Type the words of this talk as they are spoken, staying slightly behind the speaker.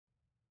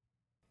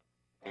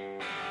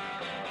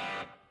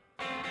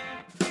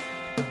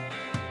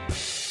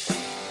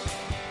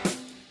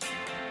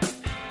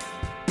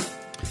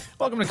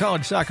Welcome to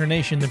College Soccer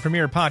Nation, the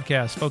premier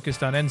podcast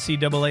focused on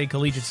NCAA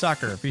collegiate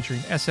soccer, featuring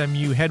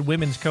SMU head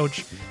women's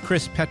coach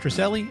Chris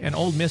Petrucelli and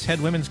Ole Miss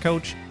head women's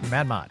coach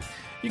Matt Mott.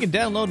 You can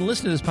download and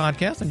listen to this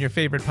podcast on your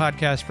favorite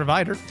podcast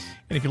provider.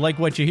 And if you like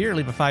what you hear,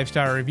 leave a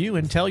 5-star review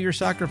and tell your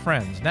soccer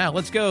friends. Now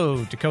let's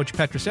go to Coach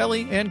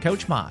Petrucelli and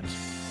Coach Mott.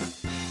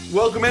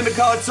 Welcome into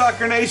College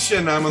Soccer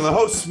Nation. I'm the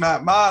host,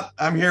 Matt Mott.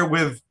 I'm here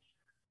with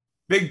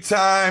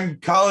big-time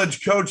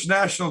college coach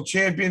national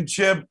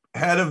championship,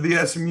 head of the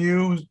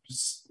SMU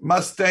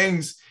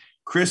Mustangs,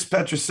 Chris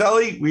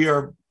Petrucelli. We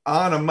are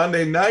on a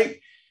Monday night.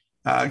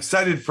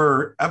 Excited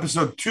for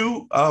episode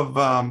 2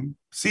 of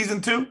season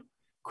 2.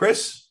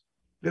 Chris,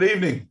 good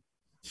evening.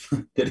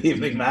 Good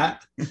evening,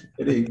 Matt.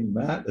 Good evening,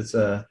 Matt. That's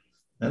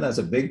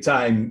a big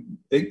time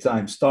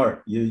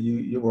start.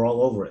 You were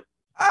all over it.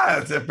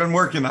 I've been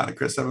working on it,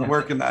 Chris. I've been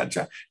working on it,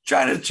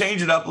 trying to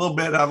change it up a little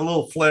bit, have a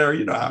little flair.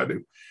 You know how I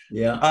do.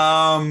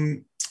 Yeah.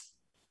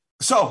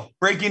 So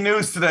breaking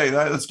news today.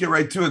 Let's get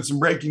right to it. Some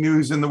breaking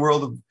news in the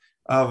world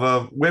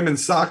of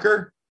women's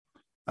soccer.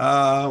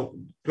 Go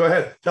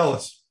ahead. Tell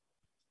us.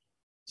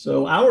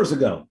 So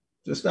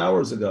just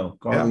hours ago,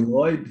 Carly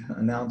Lloyd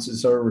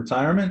announces her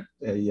retirement,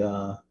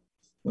 a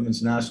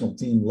women's national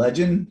team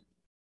legend,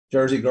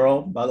 Jersey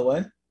girl, by the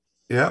way.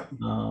 Yeah.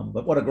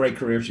 But what a great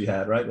career she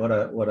had, right? What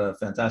a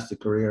fantastic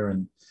career.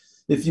 And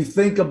if you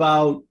think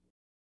about,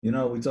 we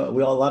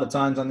a lot of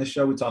times on this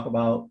show, we talk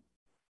about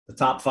the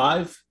top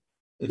 5.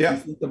 If you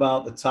think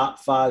about the top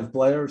 5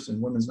 players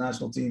in women's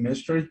national team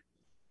history,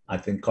 I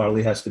think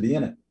Carly has to be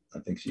in it. I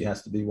think she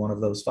has to be one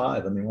of those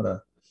 5. I mean, what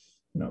a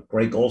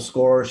great goal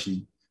scorer.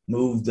 She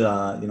moved,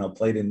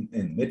 played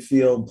in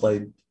midfield,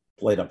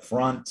 played up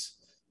front,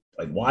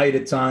 played wide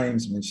at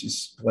times. I mean,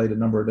 she's played a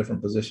number of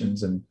different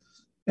positions, and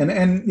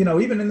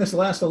even in this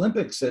last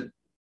Olympics,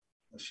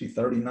 was she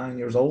 39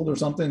 years old or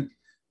something?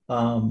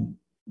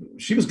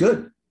 She was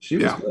good. She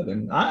was good,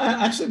 and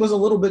I actually was a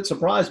little bit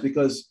surprised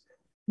because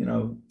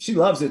she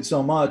loves it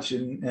so much,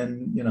 and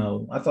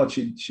I thought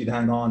she'd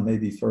hang on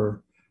maybe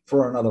for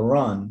another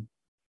run,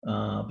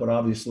 but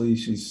obviously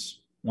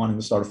she's wanting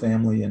to start a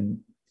family and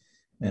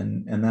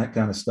that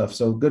kind of stuff.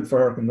 So good for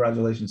her.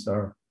 Congratulations to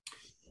her.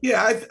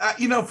 Yeah,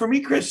 for me,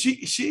 Chris,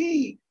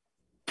 she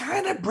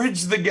kind of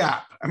bridged the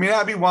gap. I mean,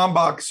 Abby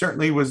Wambach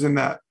certainly was in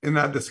that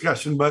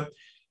discussion, but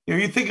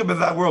you think about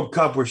that World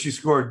Cup where she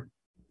scored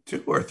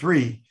 2 or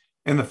 3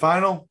 in the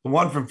final, the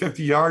one from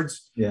 50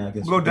 yards. Yeah, I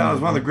guess will go down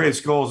as one of the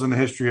greatest goals in the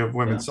history of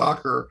women's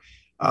soccer.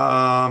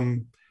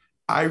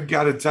 I've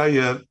got to tell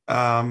you,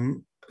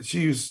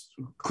 she's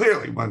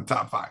clearly one of the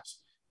top 5s,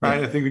 right?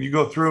 Yeah. I think when you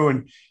go through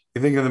and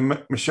you think of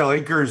the Michelle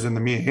Akers and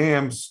the Mia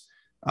Hamms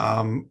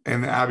and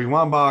the Abby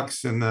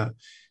Wambachs and the,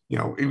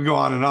 you go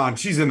on and on.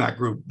 She's in that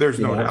group. There's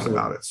no doubt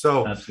about it.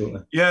 So,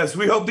 absolutely. Yes,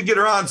 we hope to get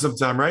her on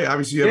sometime, right?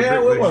 Obviously, you have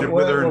a great relationship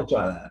with her. We'll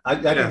try that. I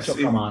think she'll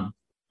come on.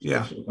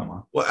 Yeah. She'll come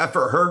on. Well,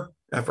 effort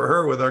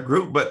her with our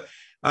group. But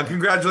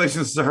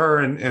congratulations to her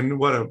and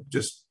what a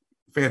just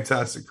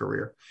fantastic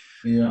career.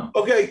 Yeah.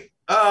 Okay.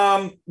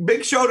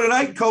 Big show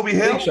tonight. Kobe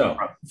Hill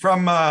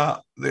from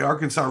the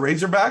Arkansas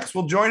Razorbacks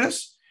will join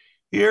us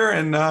here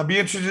and be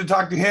interested to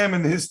talk to him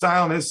and his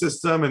style and his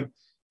system. And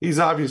he's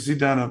obviously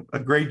done a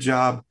great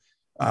job.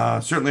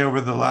 Certainly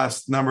over the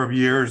last number of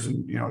years.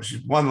 And,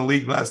 she's won the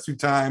league last 2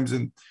 times.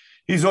 And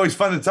he's always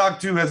fun to talk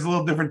to, has a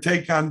little different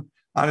take on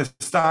his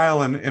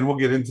style. And we'll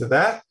get into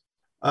that.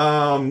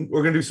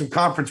 We're going to do some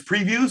conference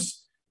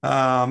previews.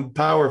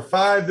 Power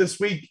 5 this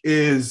week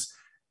is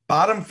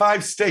bottom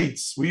 5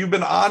 states. Well, you've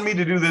been on me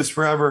to do this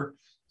forever.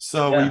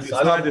 So we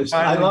decided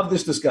I love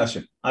this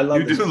discussion.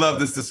 Love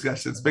this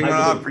discussion. It's been going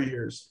on for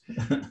years.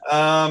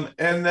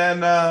 And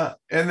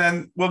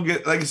then we'll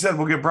get, like I said,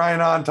 we'll get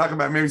Brian on, talk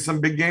about maybe some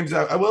big games.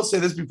 I will say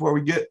this before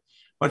we get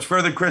much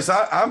further, Chris.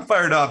 I'm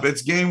fired up.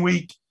 It's game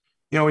week.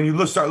 When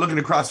you start looking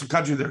across the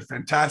country, there's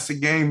fantastic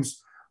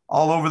games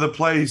all over the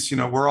place.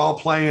 We're all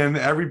playing.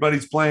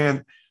 Everybody's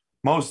playing.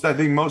 I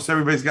think most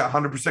everybody's got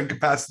 100%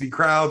 capacity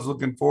crowds.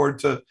 Looking forward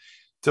to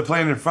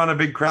playing in front of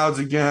big crowds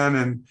again.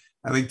 And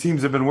I think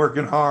teams have been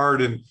working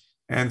hard,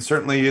 and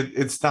certainly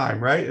it's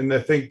time, right? And I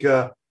think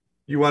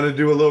you want to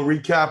do a little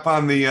recap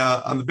on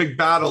the big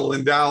battle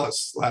in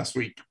Dallas last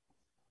week.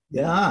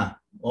 Yeah,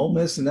 Ole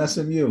Miss and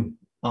SMU,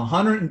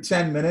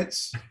 110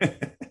 minutes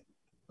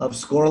of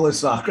scoreless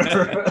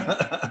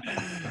soccer.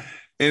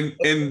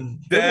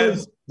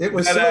 It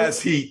was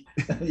ass heat.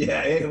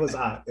 Yeah, it was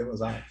hot.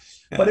 Yeah.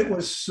 But it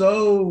was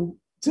so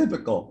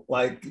typical.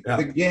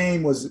 The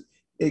game was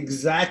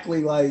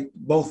exactly like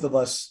both of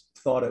us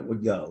thought it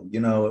would go.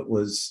 It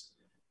was,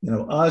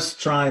 us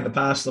trying to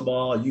pass the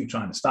ball, you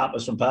trying to stop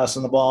us from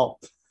passing the ball,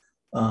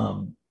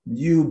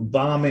 you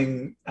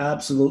bombing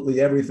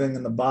absolutely everything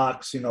in the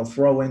box,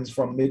 throw-ins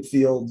from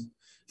midfield,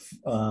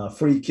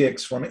 free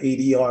kicks from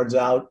 80 yards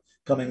out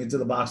coming into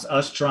the box,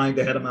 us trying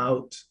to head them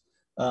out.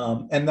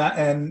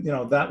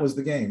 That was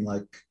the game.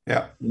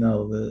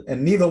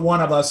 And neither one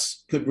of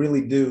us could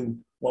really do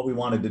what we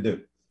wanted to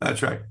do.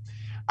 That's right.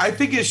 I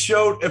think it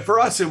showed for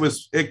us.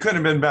 It could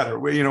have been better.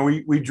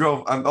 We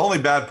drove. The only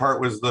bad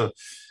part was the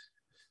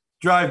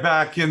drive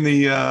back in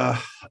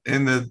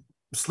the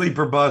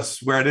sleeper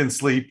bus where I didn't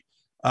sleep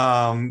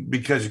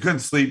because you couldn't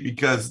sleep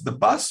because the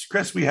bus,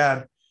 Chris, we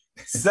had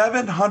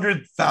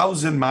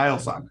 700,000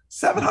 miles on it.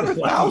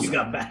 700,000. You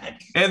got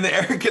back. And the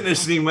air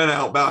conditioning went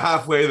out about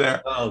halfway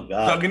there. Oh,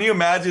 God. So can you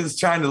imagine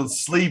trying to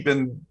sleep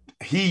in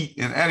heat?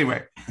 And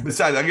anyway,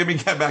 besides, I'm going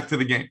to get back to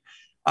the game.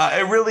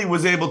 It really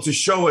was able to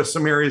show us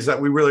some areas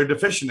that we really are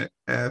deficient in.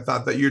 And I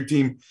thought that your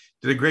team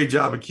did a great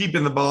job of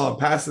keeping the ball and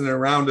passing it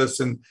around us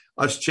and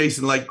us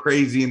chasing like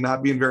crazy and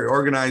not being very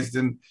organized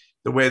in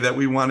the way that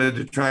we wanted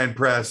to try and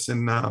press.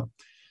 And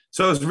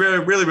so it was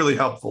really, really, really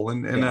helpful.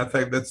 And I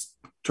think that's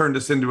turned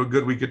us into a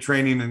good week of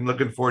training and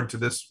looking forward to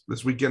this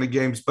weekend of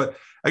games. But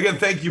again,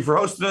 thank you for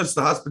hosting us.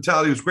 The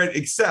hospitality was great,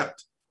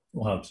 except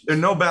there are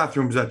no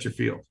bathrooms at your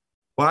field.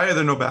 Why are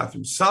there no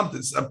bathrooms?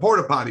 Something, a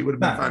porta potty would have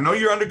been fine. I know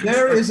you're under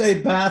construction. There is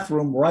a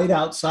bathroom right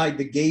outside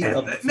the gate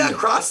of the field.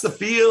 Across the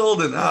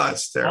field, and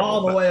it's terrible.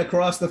 All the way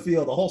across the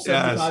field, the whole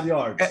 75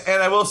 yards.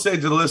 And I will say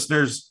to the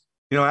listeners,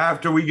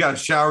 after we got to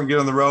shower and get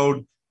on the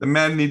road, the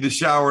men need to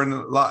shower in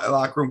the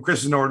locker room.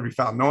 Chris is nowhere to be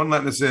found. No one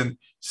letting us in,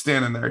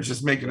 standing there. It's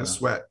just making us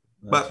sweat.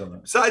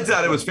 But besides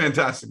that, it was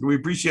fantastic. We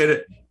appreciate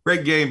it.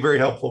 Great game. Very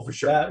helpful for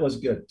sure. That was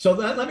good. So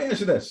let me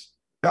ask you this.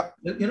 Yeah.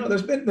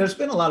 There's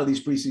been a lot of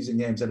these preseason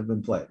games that have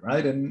been played,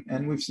 right?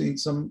 And we've seen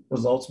some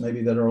results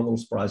maybe that are a little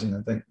surprising,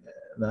 I think,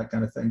 that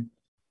kind of thing.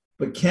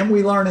 But can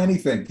we learn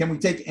anything? Can we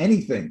take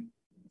anything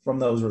from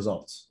those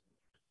results?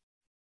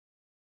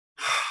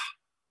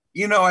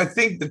 I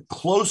think the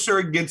closer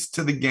it gets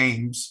to the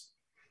games,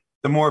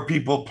 the more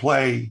people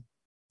play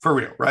for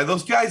real, right?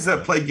 Those guys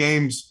that play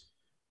games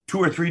 2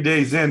 or 3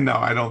 days in, no,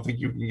 I don't think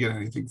you can get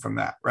anything from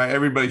that, right?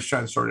 Everybody's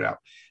trying to sort it out.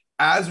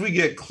 As we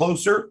get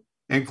closer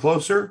and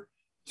closer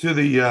to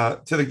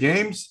the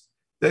games,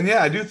 then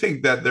I do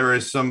think that there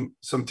is some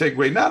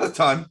takeaway, not a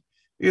ton,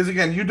 because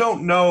again, you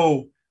don't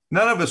know,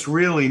 none of us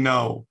really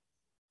know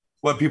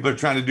what people are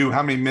trying to do,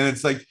 how many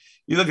minutes. Like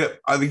you look at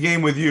the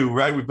game with you,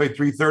 right? We played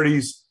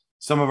 330s.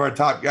 Some of our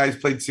top guys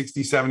played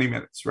 60, 70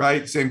 minutes,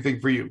 right? Same thing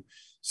for you.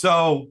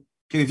 So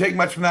can you take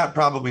much from that?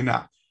 Probably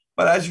not.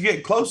 But as you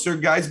get closer,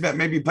 guys that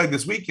maybe played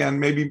this weekend,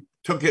 maybe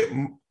took it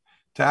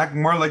to act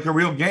more like a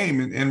real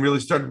game and really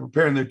started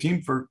preparing their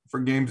team for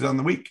games on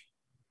the week.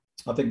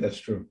 I think that's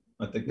true.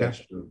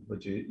 That's true.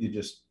 But you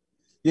just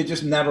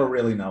never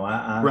really know.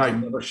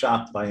 I'm never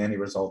shocked by any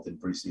result in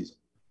preseason.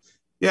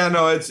 Yeah,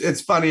 no,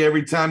 it's funny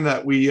every time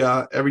that we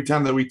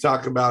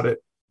talk about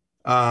it,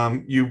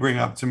 you bring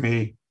up to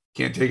me,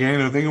 can't take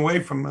anything away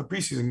from a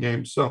preseason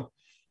game. So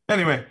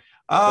anyway,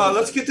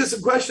 let's get to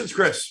some questions,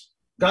 Chris.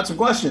 Got some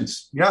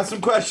questions.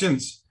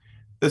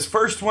 This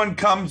first one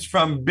comes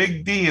from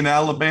Big D in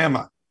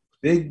Alabama.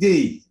 Big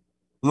D.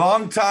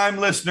 Long-time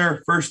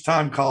listener,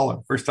 first-time caller,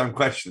 first-time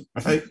question,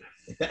 right?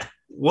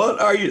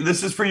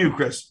 This is for you,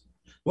 Chris.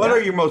 What are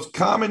your most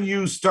common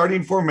used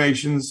starting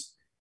formations?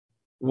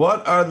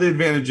 What are the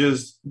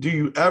advantages? Do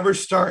you ever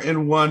start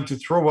in one to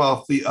throw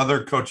off the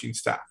other coaching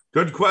staff?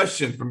 Good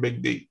question from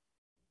Big D.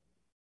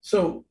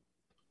 So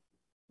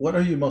what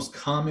are your most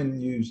common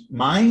used?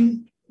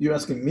 Mine? You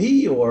asking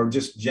me or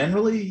just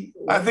generally?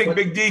 I think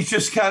Big D's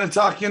just kind of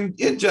talking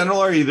in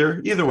general or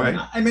either way.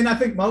 I mean, I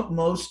think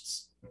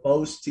most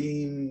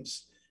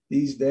teams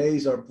these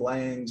days are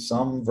playing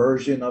some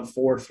version of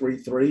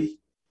 4-3-3.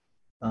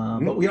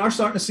 But we are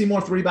starting to see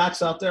more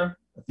 3-backs out there.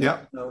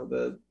 Yeah.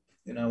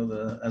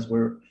 As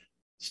we're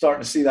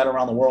starting to see that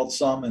around the world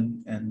some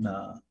and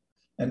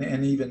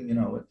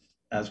even,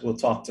 as we'll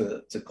talk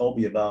to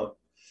Colby about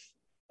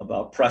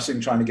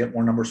pressing, trying to get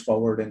more numbers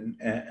forward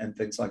and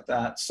things like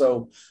that.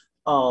 So,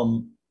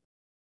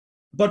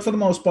 but for the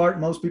most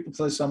part, most people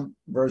play some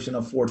version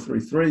of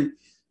 4-3-3.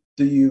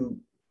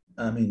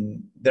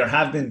 There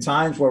have been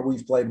times where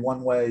we've played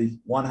one way,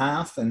 one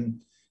half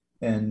and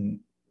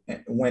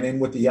went in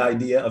with the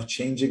idea of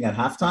changing at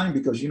halftime,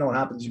 because you know what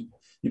happens.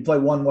 You play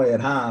one way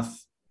at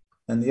half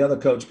and the other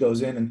coach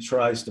goes in and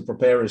tries to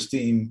prepare his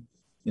team.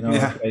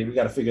 Okay, we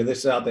got to figure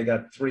this out. They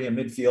got 3 in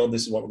midfield.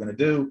 This is what we're going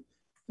to do.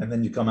 And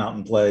then you come out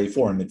and play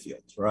 4 in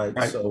midfield, right?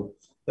 So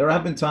there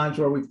have been times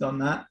where we've done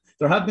that.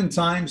 There have been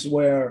times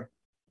where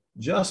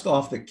just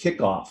off the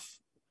kickoff,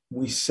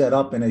 we set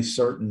up in a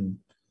certain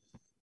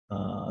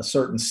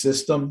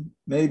system,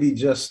 maybe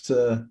just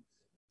to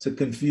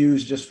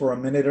confuse just for a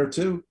minute or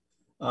two,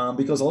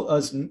 because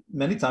as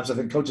many times I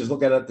think coaches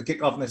look at it at the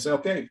kickoff and they say,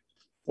 okay,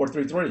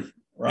 4-3-3,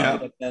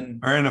 right? Yeah.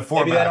 And or in a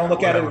 4-back, maybe they don't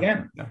look at it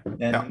again,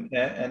 yeah.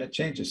 And it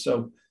changes.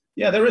 So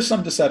yeah, there is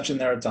some deception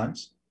there at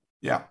times.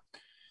 Yeah.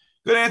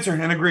 Good answer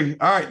and agree.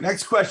 All right.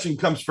 Next question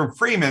comes from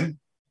Freeman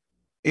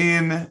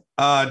in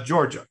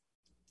Georgia.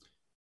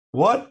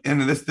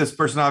 And this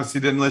person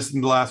obviously didn't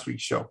listen to last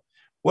week's show.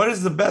 What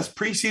is the best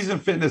preseason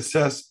fitness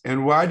test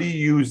and why do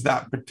you use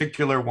that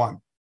particular one?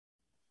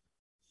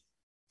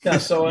 Yeah.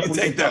 So you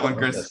take that one,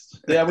 Chris.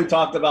 Yeah. We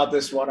talked about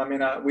this one. I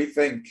mean, I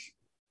think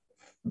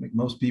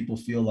most people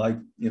feel like,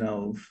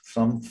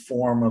 some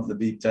form of the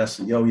beep test,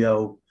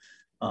 yo-yo,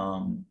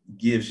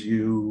 gives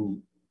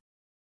you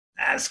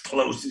as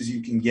close as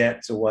you can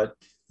get to what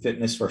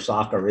fitness for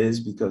soccer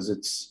is, because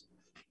it's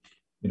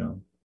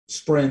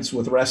sprints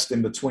with rest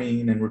in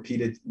between and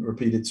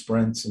repeated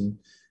sprints, and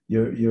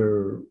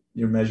you're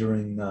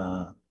measuring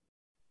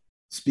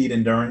speed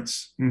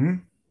endurance.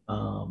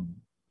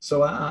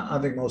 So I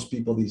think most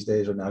people these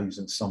days are now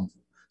using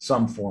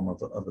some form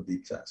of a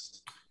beep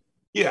test.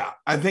 Yeah,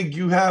 I think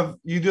you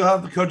do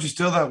have the coaches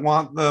still that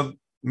want the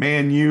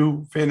Man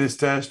U fitness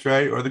test,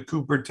 right? Or the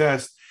Cooper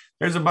test.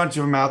 There's a bunch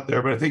of them out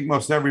there, but I think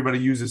most everybody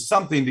uses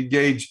something to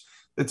gauge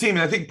the team.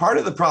 And I think part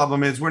of the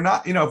problem is we're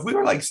not, if we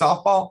were like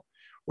softball,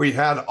 where you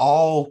had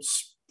all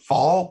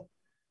fall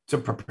to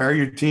prepare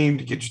your team,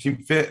 to get your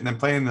team fit, and then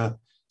play in the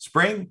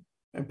spring,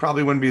 it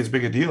probably wouldn't be as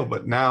big a deal.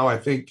 But now I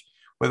think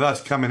with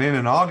us coming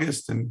in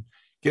August and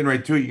getting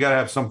right to it, you got to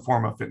have some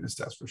form of fitness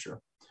test for sure.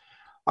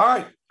 All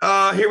right,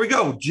 here we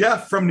go.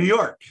 Jeff from New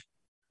York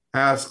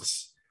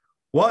asks,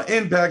 what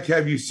impact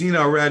have you seen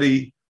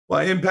already?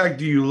 What impact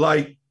do you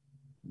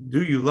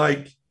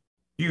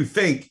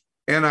think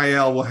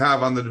NIL will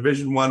have on the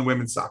Division I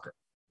women's soccer?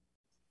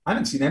 I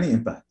haven't seen any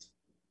impact.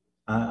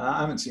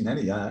 I haven't seen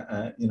any.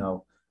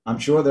 I'm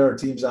sure there are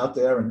teams out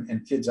there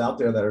and kids out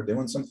there that are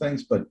doing some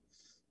things, but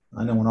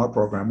I know in our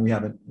program we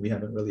haven't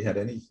really had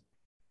any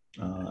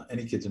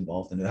kids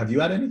involved in it. Have you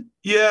had any?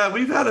 Yeah,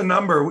 we've had a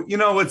number.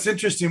 What's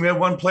interesting, we have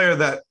one player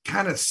that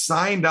kind of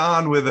signed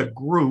on with a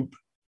group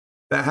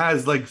that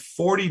has like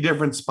 40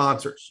 different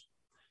sponsors.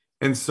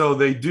 And so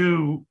they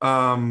do,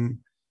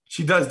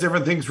 she does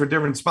different things for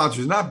different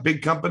sponsors, not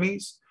big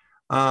companies,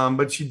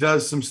 but she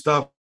does some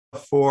stuff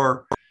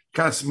for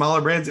kind of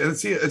smaller brands. And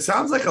it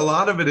sounds like a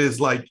lot of it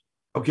is like,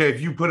 okay, if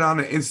you put on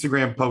an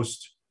Instagram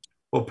post,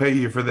 we'll pay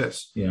you for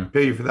this,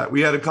 pay you for that. We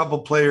had a couple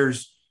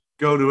players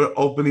go to an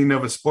opening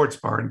of a sports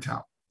bar in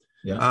town.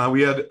 Yeah.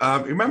 We had,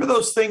 remember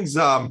those things,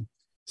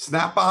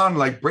 Snap-on,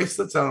 like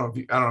bracelets? I don't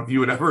know if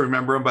you would ever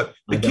remember them, but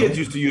the kids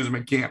used to use them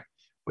at camp.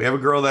 We have a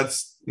girl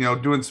that's,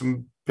 doing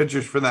some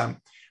pictures for them.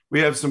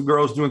 We have some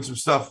girls doing some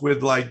stuff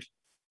with like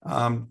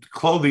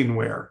clothing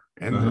wear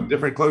and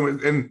different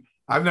clothing. And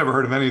I've never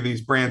heard of any of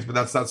these brands, but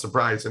that's not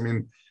surprise. I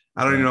mean,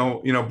 I don't even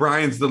know,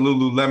 Brian's the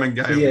Lululemon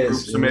guy of the group,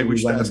 so maybe we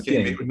should ask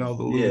him. He would know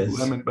the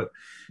Lululemon, but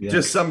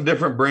just some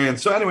different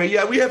brands. So anyway,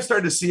 we have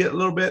started to see it a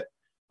little bit.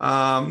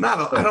 I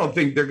don't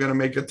think they're going to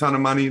make a ton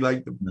of money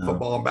like the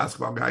football and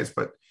basketball guys,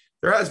 but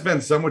there has been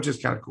some, which is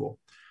kind of cool.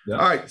 Yeah.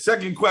 All right.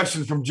 Second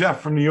question from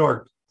Jeff from New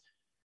York.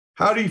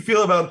 How do you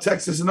feel about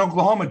Texas and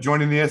Oklahoma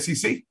joining the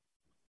SEC?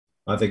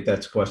 I think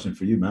that's a question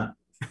for you, Matt.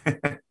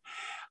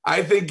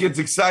 I think it's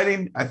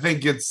exciting. I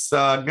think it's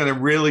going to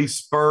really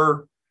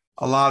spur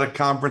a lot of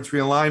conference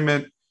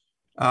realignment.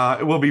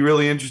 It will be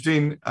really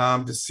interesting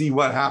to see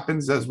what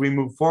happens as we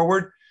move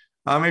forward.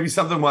 Maybe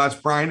something we'll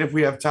ask Brian if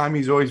we have time.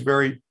 He's always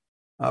very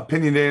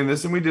opinionated in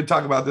this, and we did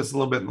talk about this a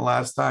little bit in the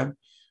last time.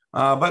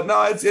 But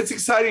no, it's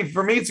exciting.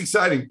 For me, it's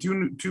exciting.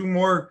 Two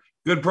more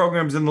good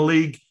programs in the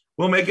league.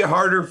 We'll make it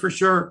harder for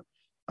sure.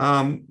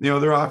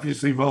 They're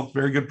obviously both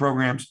very good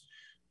programs,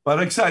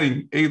 but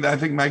exciting. I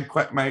think my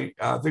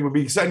thing would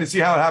be exciting to see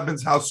how it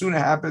happens, how soon it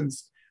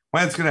happens,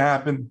 when it's going to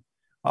happen,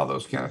 all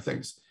those kind of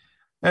things.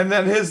 And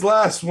then his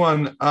last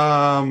one.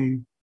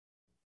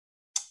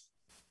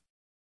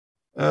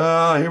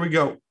 Here we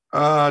go.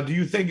 Do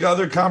you think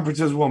other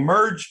conferences will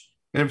merge?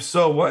 And if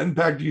so, what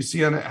impact do you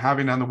see on it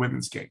having on the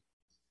women's game?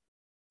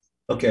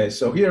 Okay,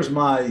 so here's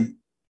my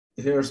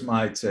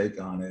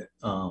take on it.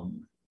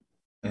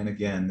 And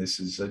again, this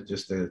is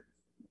just a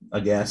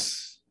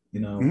guess.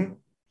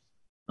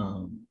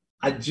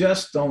 I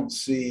just don't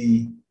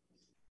see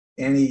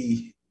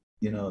any.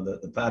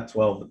 The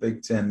Pac-12, the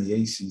Big Ten, the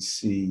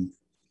ACC.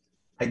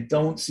 I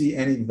don't see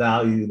any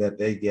value that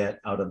they get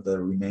out of the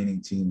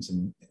remaining teams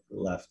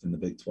left in the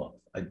Big 12.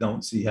 I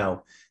don't see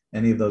how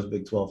any of those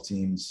Big 12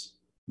 teams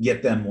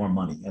get them more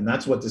money. And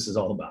that's what this is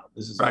all about.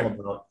 This is all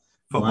about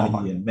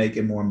money and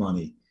making more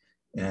money.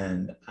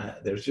 And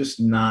there's just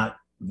not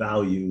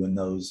value in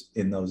those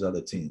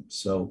other teams.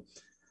 So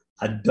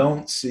I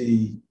don't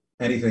see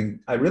anything.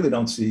 I really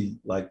don't see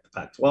like the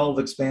Pac-12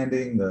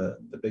 expanding, the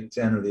Big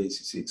Ten or the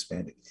ACC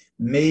expanding.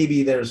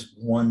 Maybe there's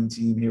one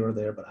team here or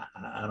there, but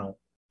I don't.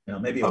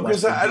 Maybe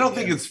because I don't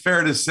think it's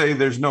fair to say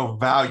there's no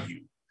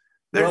value.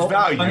 There's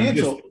value.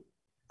 Financial.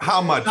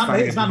 How much?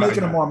 It's not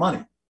making them more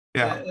money.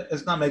 Yeah,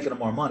 it's not making them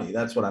more money.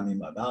 That's what I mean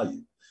by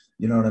value.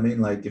 You know what I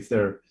mean? Like if I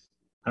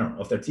don't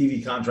know, if their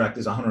TV contract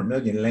is $100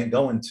 million, it ain't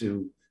going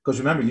to, because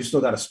remember, you still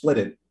got to split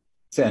it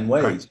 10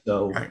 ways. Right.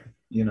 So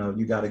you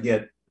got to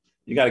get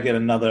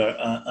another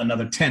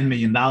 $10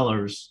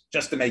 million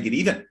just to make it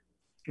even.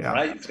 Yeah.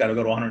 Right. It's got to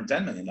go to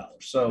 $110 million.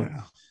 So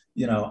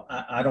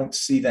I don't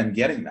see them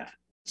getting that.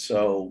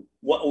 So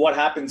what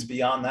happens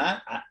beyond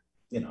that? I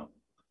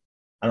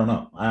don't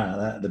know.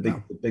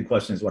 The big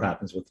question is what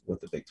happens with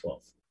the Big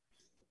 12.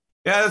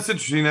 Yeah, that's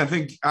interesting. I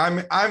think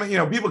I'm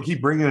people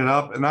keep bringing it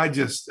up, and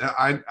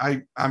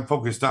I'm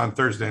focused on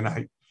Thursday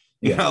night.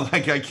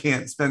 Like I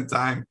can't spend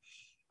time.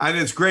 And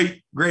it's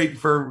great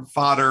for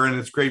fodder, and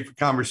it's great for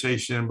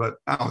conversation, but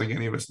I don't think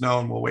any of us know,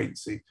 and we'll wait and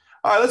see.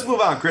 All right, let's move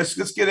on, Chris.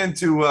 Let's get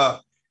into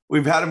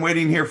We've had him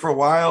waiting here for a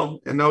while.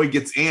 And though he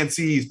gets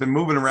antsy, he's been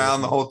moving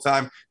around the whole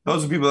time.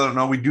 Those are people that don't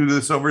know. We do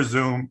this over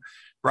Zoom.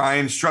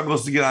 Brian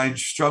struggles to get on,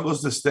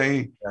 struggles to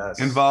stay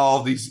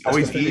involved. He's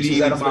always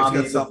eating. Before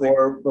he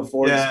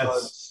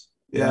starts.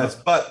 Yes.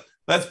 But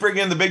let's bring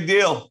in the big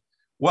deal.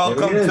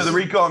 Welcome to the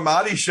Rico and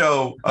Marty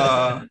show,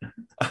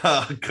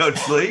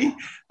 Coach Lee.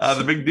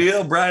 The big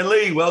deal. Brian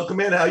Lee, welcome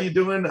in. How you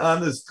doing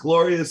on this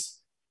glorious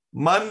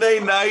Monday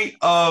night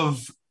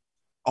of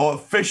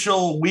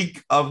official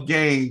week of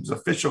games,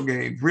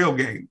 real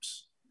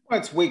games? Well,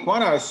 it's week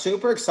one. I was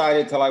super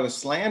excited till I was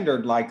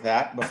slandered like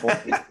that before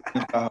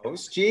the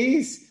host.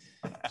 Jeez.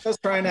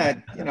 Just trying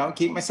to,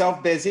 keep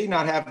myself busy,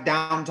 not have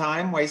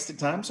downtime, wasted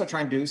time. So I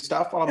try and do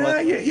stuff while I'm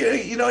listening.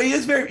 He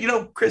is very,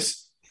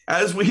 Chris,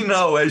 as we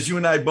know, as you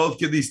and I both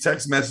get these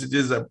text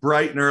messages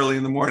bright and early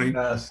in the morning,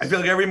 yes. I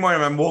feel like every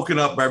morning I'm woken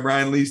up by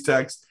Brian Lee's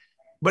text.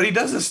 But he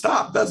doesn't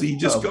stop, does he? He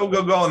just go,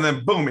 and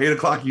then boom, 8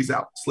 o'clock, he's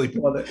out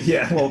sleeping. Well,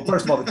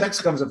 first of all, the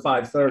text comes at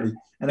 5:30,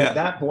 and at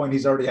that point,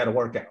 he's already had a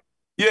workout.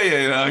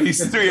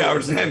 He's 3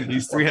 hours in.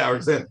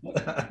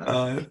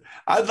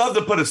 I'd love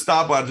to put a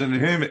stopwatch on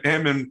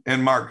him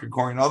and Mark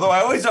Krikorian. Although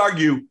I always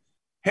argue,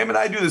 him and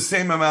I do the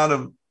same amount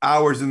of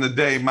hours in the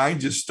day. Mine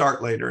just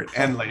start later and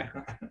end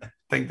later. I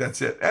think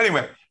that's it.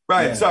 Anyway,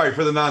 Brian, sorry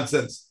for the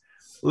nonsense.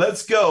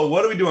 Let's go.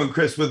 What are we doing,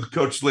 Chris, with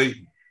Coach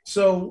Lee?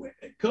 So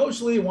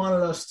Coach Lee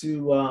wanted us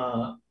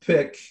to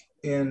pick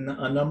in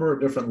a number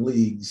of different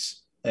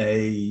leagues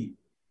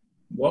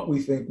what we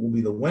think will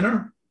be the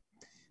winner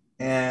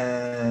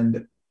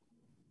and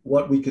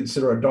what we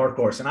consider a dark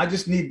horse. And I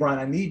just need, Brian,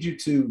 I need you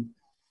to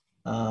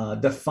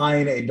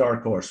define a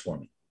dark horse for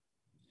me.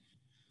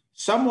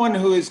 Someone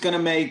who is going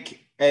to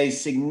make a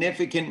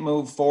significant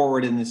move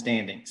forward in the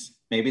standings.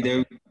 Maybe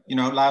they're,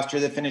 last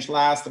year they finished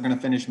last, they're going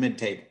to finish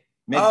mid-table.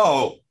 Is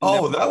that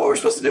what we're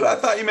supposed to do? I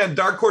thought you meant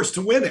dark horse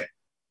to win it.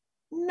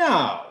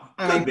 No.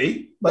 Could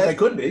be, but they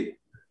could be.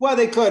 Well,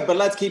 they could, but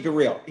let's keep it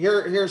real.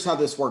 Here's how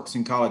this works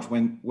in college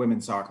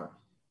women's soccer.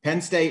 Penn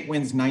State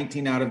wins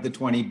 19 out of the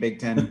 20 Big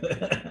Ten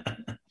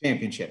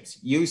championships.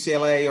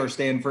 UCLA or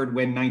Stanford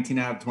win 19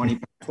 out of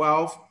 20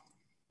 12.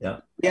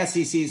 Yeah. The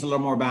SEC is a little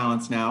more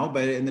balanced now,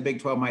 but in the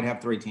Big 12 might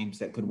have 3 teams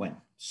that could win.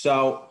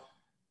 So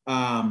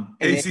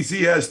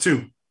ACC has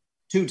 2.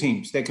 2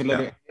 teams that could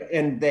literally,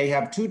 and they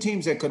have 2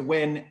 teams that could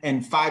win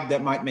and 5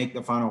 that might make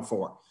the Final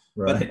Four.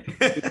 Right.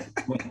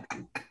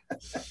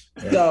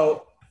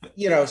 So,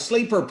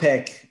 sleeper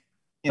pick.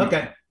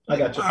 Okay, I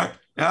got you. All right.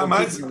 Now,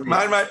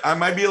 I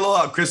might be a little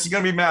out. Chris is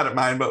going to be mad at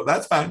mine, but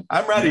that's fine.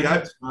 I'm ready.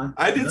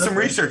 I did some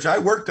research. I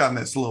worked on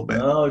this a little bit.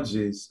 Oh,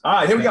 geez. All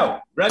right, here we go.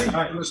 Ready? All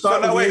right, let's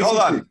start. Wait, hold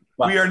on.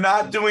 We are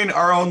not doing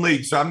our own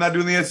league. So I'm not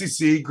doing the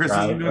SEC. Chris is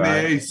doing the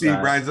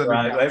AAC. Brian's doing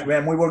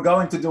and we were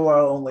going to do our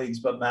own leagues,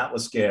 but Matt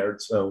was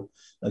scared. So,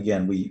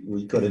 again,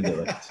 we couldn't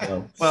do it.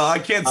 So, well, I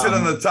can't sit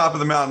on the top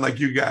of the mountain like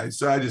you guys.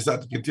 So I just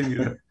have to continue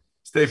to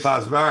stay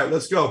positive. All right,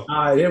 let's go.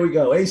 All right, here we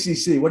go.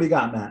 ACC. What do you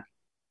got, Matt?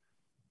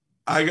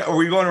 Are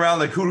we going around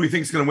like who do we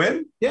think is going to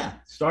win? Yeah,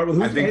 start with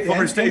who. I think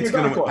Florida State's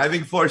going to win. I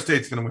think Florida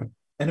State's going to win.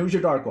 And who's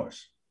your dark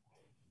horse?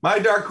 My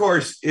dark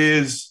horse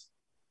is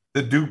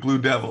the Duke Blue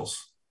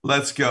Devils.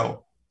 Let's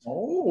go.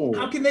 Oh,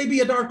 how can they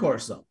be a dark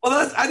horse though?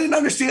 Well, I didn't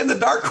understand the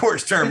dark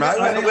horse term.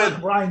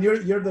 Brian,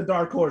 you're the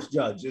dark horse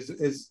judge.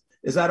 Is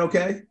that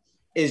okay?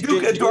 Is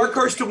Duke a dark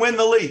horse to win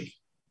the league?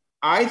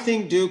 I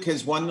think Duke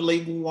has won the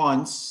league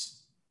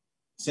once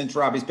since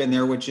Robbie's been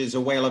there, which is a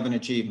whale of an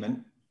achievement.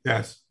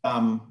 Yes.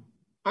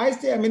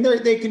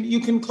 You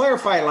can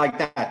clarify it like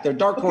that. They're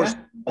dark horse.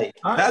 Right.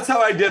 That's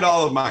how I did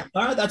all of mine.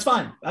 All right, that's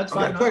fine. That's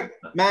fine. Quick,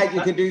 Matt, you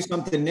could do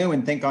something new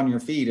and think on your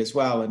feet as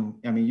well. And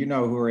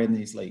who are in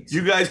these leagues.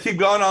 You guys keep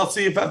going. I'll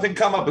see if I can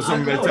come up with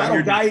something.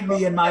 That'll guide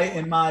me in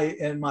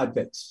my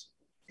picks.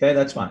 Okay,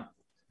 that's fine.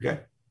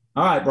 Okay.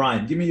 All right,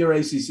 Brian, give me your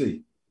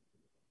ACC.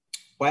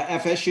 Well,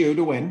 FSU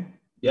to win.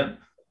 Yep.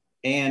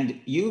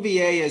 And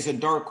UVA is a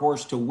dark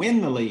horse to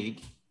win the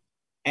league.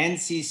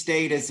 NC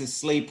State is a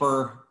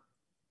sleeper.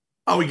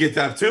 Oh, we get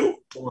that too?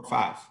 4 or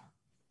 5.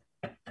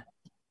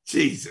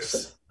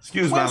 Jesus.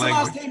 Excuse my language.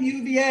 When's the last time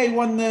UVA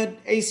won the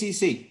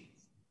ACC?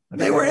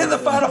 They were in the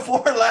Final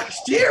Four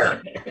last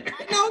year.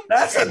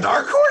 That's a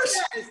dark horse.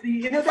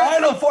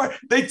 Final Four.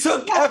 They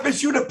took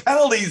FSU to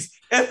penalties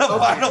in the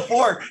Final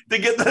Four to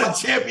get to the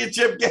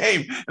championship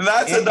game. And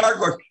that's a dark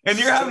horse. And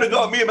you're having to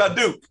go at me about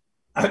Duke.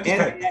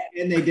 And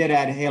they did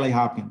add Haley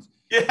Hopkins.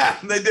 Yeah,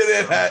 they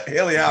did add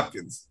Haley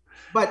Hopkins.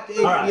 But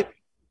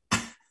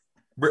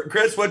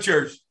Chris, what's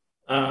yours?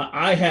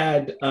 I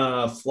had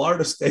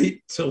Florida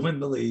State to win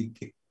the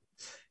league,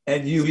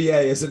 and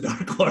UVA is a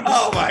dark horse.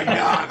 Oh my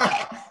God!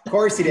 Of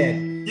course he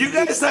did. You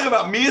guys talk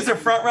about me as a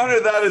front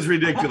runner. That is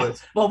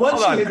ridiculous. Well, once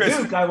you hit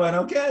Duke, I went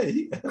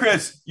okay.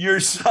 Chris,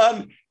 your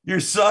son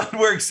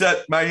works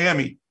at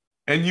Miami,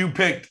 and you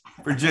picked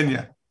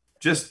Virginia.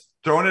 Just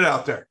throwing it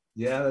out there.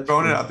 Yeah, that's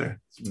throwing it out there.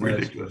 It's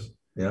ridiculous.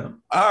 Yeah.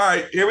 All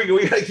right, here we go.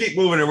 We got to keep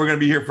moving, and we're going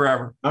to be here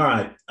forever. All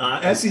right,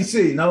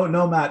 SEC.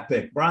 No Matt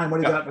pick. Brian,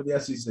 what do you got for the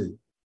SEC?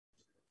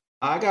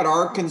 I got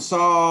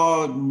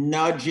Arkansas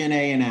nudging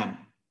A&M.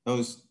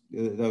 Those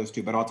those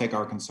two, but I'll take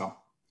Arkansas.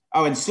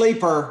 Oh, and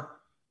sleeper,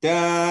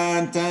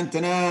 dun dun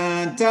dun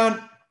dun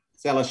dun.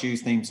 It's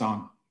LSU's theme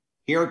song.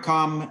 Here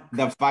come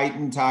the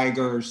Fighting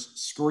Tigers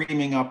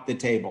screaming up the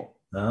table.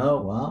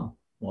 Oh, wow.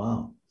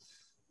 Wow.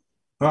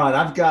 All right,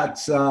 I've got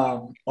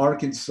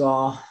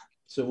Arkansas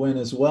to win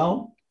as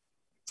well.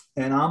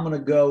 And I'm going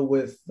to go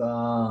with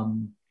Ole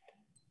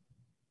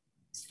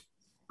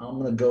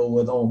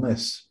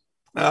Miss.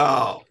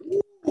 Oh,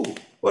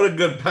 what a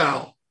good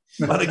pal.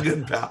 What a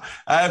good pal.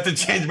 I have to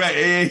change my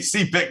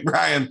AAC pick,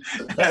 Brian.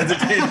 I have to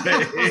change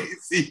my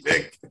AAC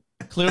pick.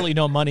 Clearly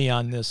no money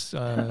on this.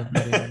 All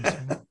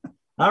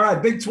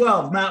right, Big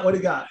 12. Matt, what do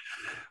you got?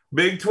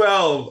 Big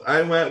 12.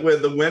 I went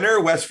with the winner,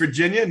 West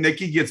Virginia.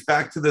 Nikki gets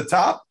back to the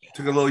top.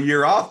 Took a little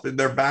year off, and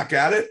they're back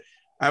at it.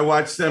 I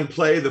watched them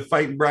play the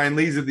Fighting Brian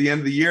Lees at the end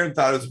of the year and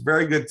thought it was a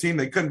very good team.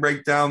 They couldn't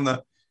break down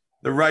the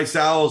Rice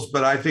Owls,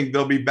 but I think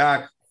they'll be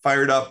back,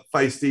 fired up,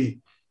 feisty.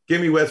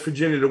 Give me West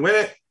Virginia to win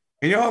it.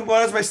 And you know who I'm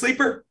going as my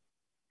sleeper?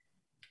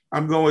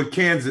 I'm going with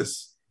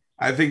Kansas.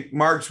 I think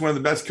Mark's one of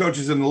the best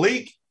coaches in the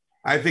league.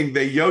 I think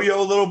they yo-yo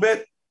a little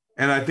bit,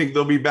 and I think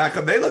they'll be back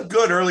up. They looked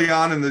good early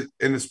on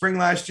in the spring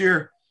last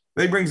year.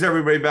 They brings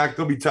everybody back.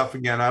 They'll be tough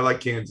again. I like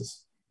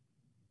Kansas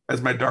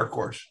as my dark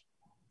horse.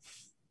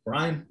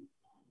 Brian?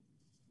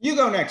 You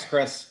go next,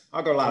 Chris.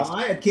 I'll go last.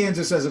 I had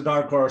Kansas as a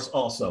dark horse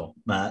also,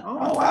 Matt.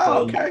 Oh, wow.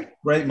 Okay.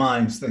 Great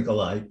minds think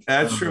alike.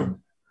 That's true.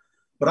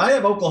 But I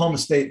have Oklahoma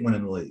State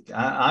winning the league.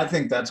 I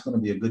think that's going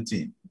to be a good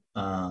team.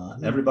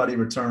 Everybody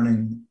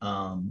returning.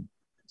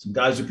 Some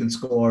guys who can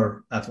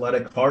score,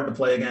 athletic, hard to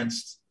play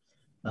against,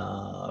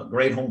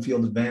 great home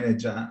field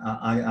advantage.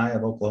 I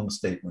have Oklahoma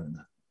State winning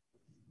that.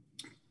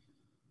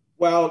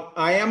 Well,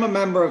 I am a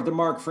member of the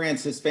Mark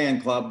Francis fan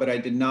club, but I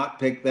did not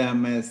pick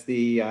them as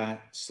the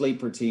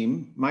sleeper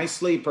team. My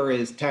sleeper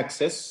is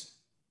Texas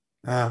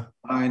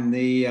on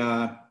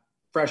the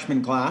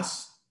freshman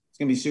class. It's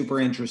going to be super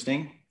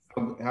interesting.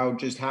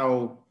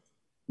 How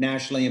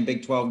nationally in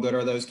Big 12 good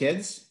are those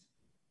kids?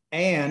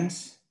 And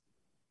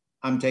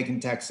I'm taking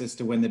Texas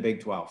to win the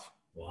Big 12.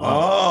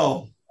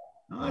 Wow.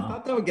 I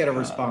thought that would get a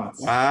response.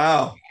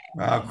 Wow.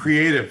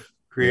 Creative.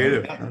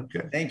 Yeah.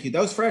 Okay. Thank you.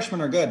 Those freshmen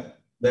are good.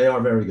 They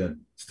are very good.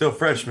 Still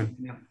freshmen.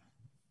 Yeah.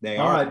 They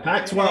All are. right,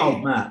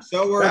 Pac-12, Matt.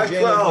 So were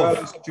Pac-12. Jalen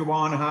Rose,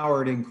 Juwan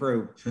Howard, and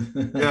crew.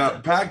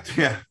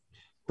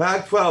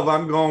 Pac-12,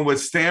 I'm going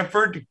with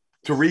Stanford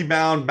to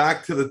rebound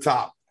back to the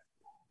top.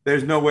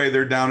 There's no way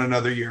they're down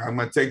another year. I'm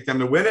going to take them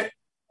to win it.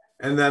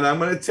 And then I'm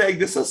going to take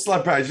this is a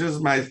surprise. This is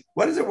my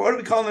what is it? What are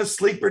we calling this?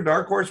 Sleeper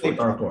dark horse?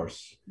 Dark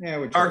horse.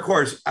 Yeah, dark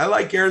horse. I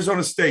like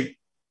Arizona State.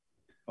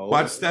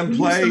 Watch them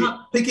play.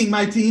 Stop picking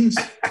my teams.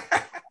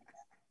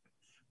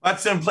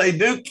 Watch them play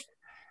Duke,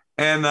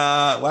 and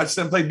watch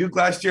them play Duke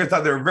last year. I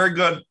thought they were very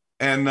good,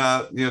 and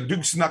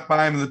Duke snuck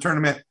by them in the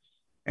tournament.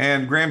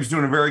 And Graham's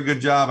doing a very good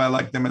job. I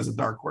like them as a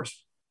dark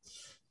horse.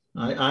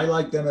 I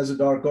like them as a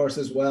dark horse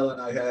as well,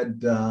 and I had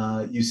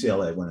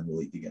UCLA winning the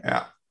league again.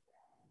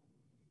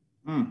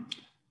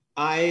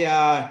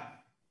 Yeah.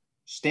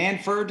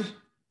 Stanford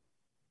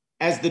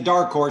as the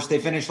dark horse. They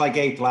finished like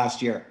 8th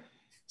last year.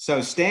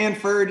 So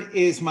Stanford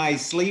is my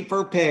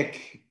sleeper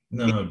pick.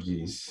 No,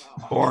 geez.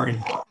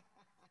 Boring.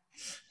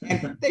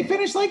 And they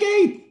finished like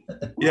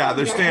 8th. Yeah,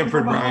 they're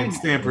Stanford, Brian.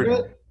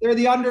 Stanford. They're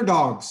the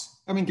underdogs.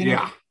 I mean, can you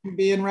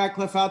be in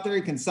Ratcliffe out there?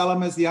 You can sell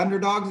them as the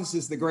underdogs. This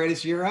is the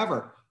greatest year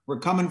ever. We're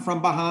coming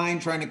from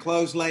behind, trying to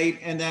close late,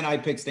 and then I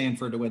pick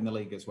Stanford to win the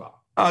league as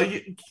well.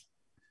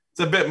 It's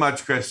a bit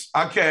much, Chris.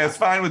 Okay, it's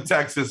fine with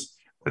Texas.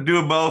 But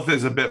doing both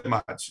is a bit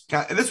much.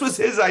 This was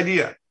his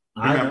idea.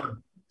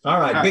 Remember?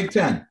 All right, Big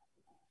Ten.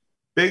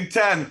 Big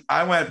Ten.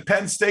 I went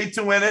Penn State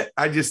to win it.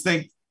 I just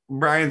think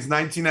Brian's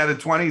 19 out of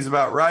 20 is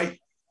about right.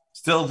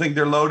 Still think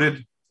they're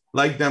loaded.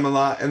 Like them a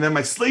lot. And then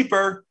my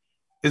sleeper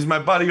is my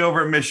buddy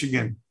over at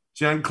Michigan,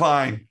 Jen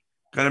Klein.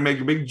 Going to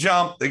make a big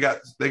jump. They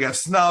got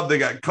snubbed. They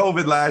got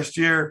COVID last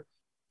year.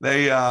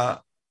 They had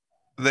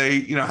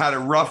a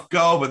rough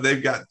go, but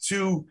they've got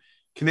 2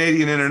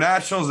 Canadian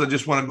internationals that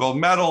just won a gold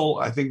medal.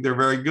 I think they're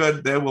very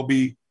good. They will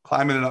be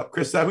climbing it up.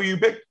 Chris, is that who you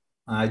picked?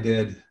 I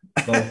did.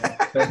 Both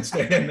Penn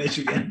State and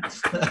Michigan.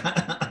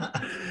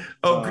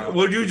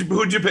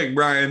 Who'd you pick,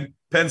 Brian?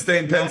 Penn State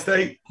and Penn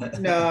State?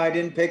 No, I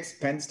didn't pick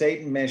Penn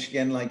State and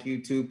Michigan like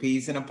you two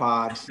peas in a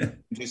pod.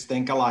 Just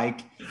think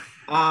alike.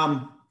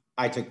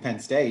 I took Penn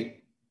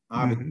State.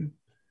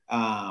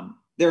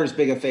 They're as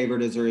big a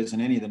favorite as there is in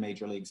any of the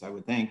major leagues, I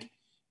would think.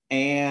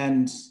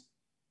 And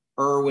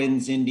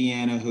Irwin's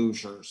Indiana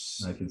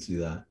Hoosiers. I can see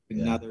that.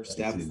 Another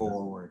step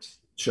forward.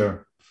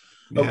 Sure.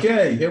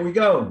 Okay, here we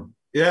go.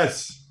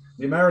 Yes.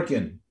 The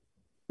American.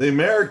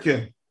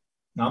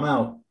 I'm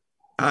out.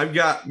 I've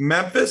got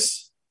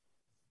Memphis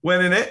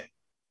winning it.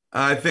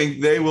 I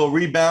think they will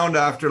rebound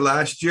after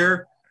last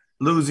year,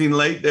 losing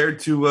late there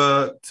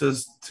to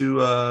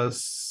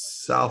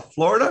South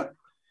Florida.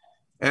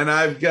 And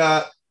I've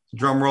got,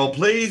 drum roll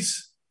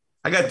please,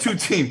 I got 2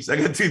 teams. I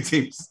got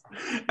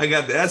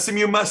the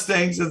SMU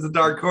Mustangs as the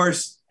dark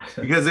horse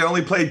because they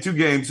only played 2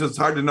 games, so it's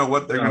hard to know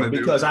what they're going to do.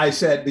 Because I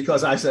said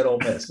Ole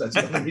Miss. That's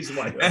the only reason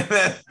why.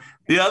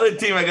 The other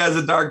team I got as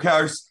a dark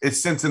horse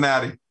is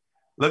Cincinnati.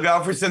 Look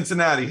out for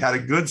Cincinnati. Had a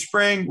good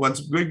spring, won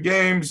some good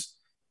games,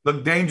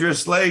 look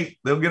dangerous late.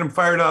 They'll get them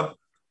fired up.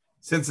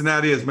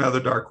 Cincinnati is my other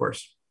dark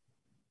horse.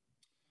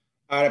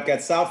 All right, I've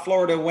got South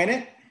Florida win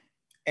it,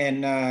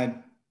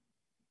 and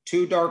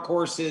 2 dark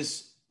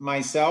horses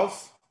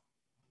myself.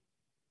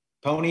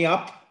 Pony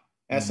up.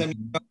 SMU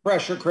no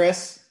pressure,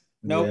 Chris.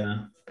 Nope.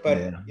 Yeah, but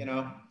yeah. you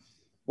know,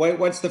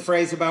 what's the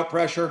phrase about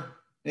pressure?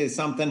 Is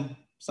something.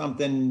 I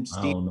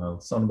don't know.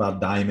 Something about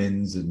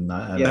diamonds and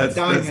That's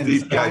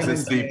deep, guys.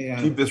 That's deep.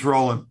 Yeah. Keep this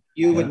rolling.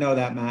 You would know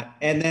that, Matt.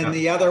 And then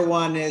the other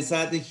one is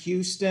the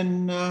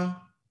Houston. oh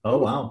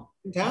wow.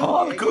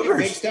 The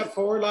Cougars. Big step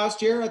forward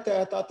last year. I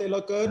thought they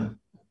looked good. Yeah.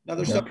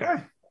 Another step.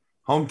 Okay.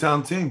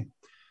 Hometown team.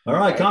 All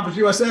right, Conference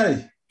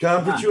USA.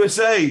 Conference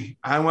USA.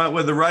 I went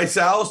with the Rice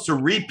Owls to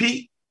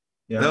repeat.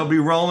 Yeah. They'll be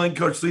rolling.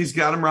 Coach Lee's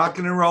got them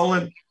rocking and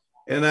rolling.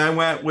 And I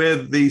went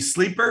with the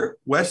sleeper,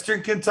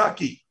 Western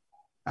Kentucky.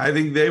 I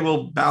think they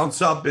will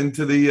bounce up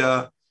into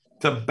the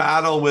to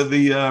battle with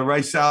the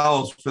Rice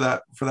Owls for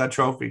that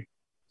trophy.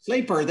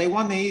 Sleeper. They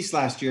won the East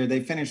last year.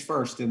 They finished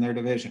first in their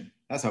division.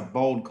 That's a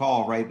bold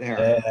call right there.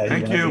 Yeah,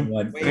 Thank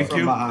you. Thank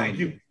you. Behind. Thank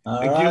you. All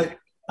Thank right. you.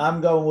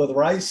 I'm going with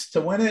Rice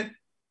to win it.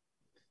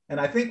 And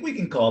I think we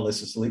can call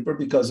this a sleeper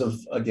because of,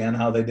 again,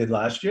 how they did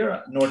last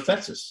year. North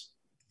Texas.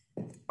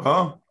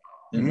 Oh.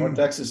 In North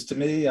Texas, to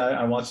me,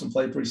 I watched them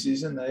play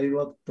preseason. They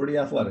look pretty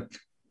athletic.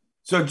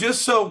 So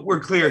just so we're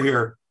clear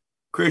here,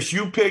 Chris,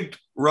 you picked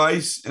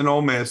Rice and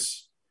Ole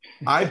Miss.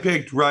 I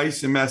picked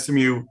Rice and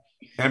SMU,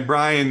 and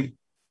Brian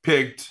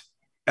picked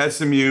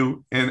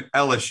SMU and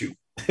LSU.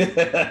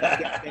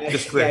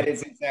 Just clear. That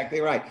is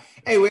exactly right.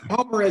 Hey,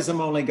 homerism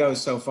only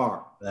goes so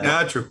far.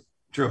 Yeah, true.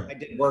 I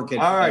did work it.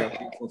 All right.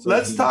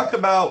 Let's talk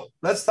about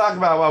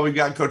while we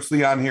got Coach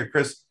Lee on here,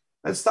 Chris.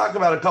 Let's talk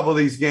about a couple of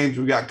these games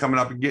we got coming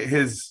up and get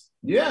his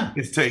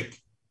take.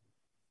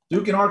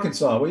 Duke and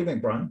Arkansas. What do you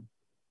think, Brian?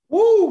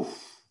 Woo!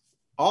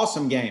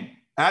 Awesome game.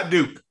 At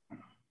Duke.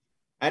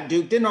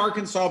 Didn't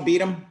Arkansas beat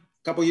them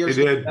a couple years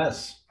ago? They did.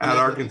 Yes. At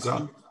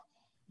Arkansas.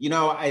 You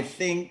know, I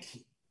think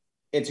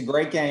it's a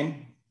great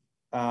game.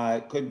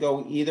 Could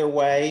go either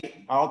way.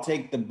 I'll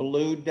take the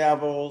Blue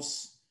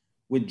Devils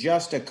with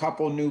just a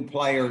couple new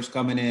players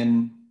coming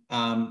in,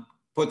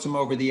 puts them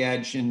over the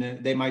edge,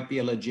 and they might be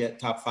a legit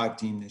top 5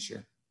 team this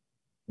year.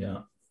 Yeah.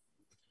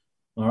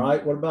 All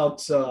right. What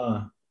about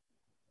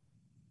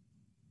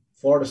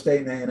Florida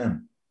State and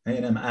A&M?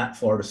 A&M at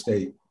Florida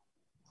State.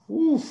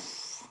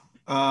 Oof.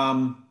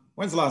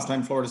 When's the last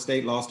time Florida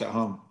State lost at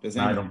home?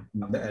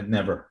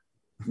 Never.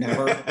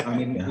 Never. I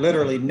mean,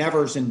 literally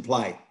never's in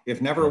play.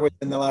 If never was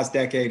in the last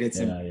decade, it's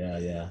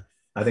yeah.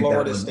 I think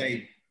Florida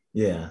State.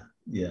 Yeah.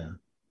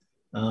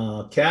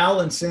 Cal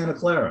and Santa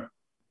Clara.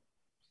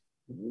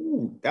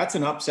 Ooh, that's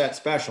an upset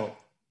special.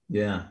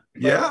 Yeah.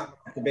 Yeah.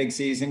 The big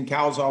season.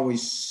 Cal's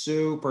always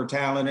super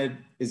talented.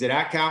 Is it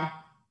at Cal?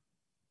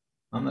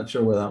 I'm not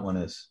sure where that one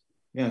is.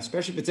 Yeah,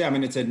 especially if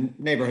it's a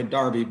neighborhood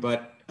derby,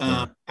 but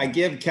I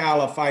give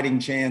Cal a fighting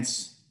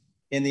chance.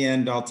 In the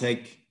end, I'll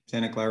take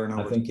Santa Clara.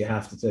 I think you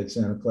have to take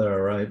Santa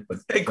Clara, right? But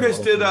hey, Chris,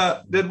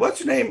 did what's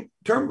your name?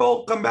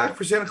 Turnbull come back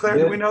for Santa Clara?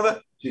 Did we know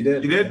that? She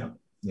did. You did?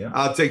 Yeah.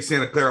 I'll take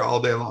Santa Clara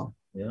all day long.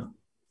 Yeah.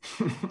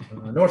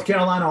 North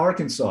Carolina,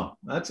 Arkansas.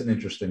 That's an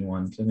interesting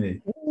one to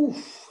me.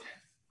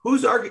 Who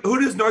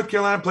does North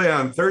Carolina play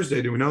on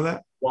Thursday? Do we know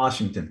that?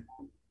 Washington.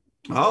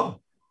 Oh,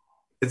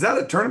 is that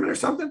a tournament or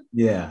something?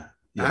 Yeah.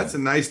 That's a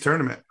nice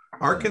tournament.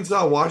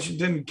 Arkansas,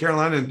 Washington,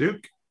 Carolina, and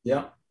Duke.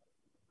 Yeah.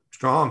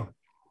 Strong.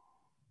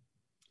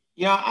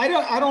 Yeah,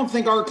 I don't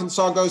think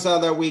Arkansas goes out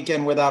of that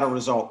weekend without a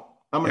result.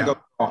 I'm going to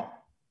go.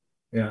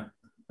 Yeah,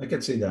 I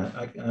could see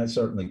that. I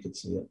certainly could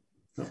see it.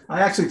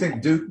 I actually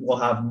think Duke will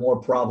have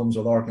more problems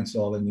with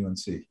Arkansas than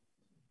UNC.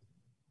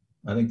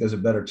 I think there's a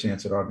better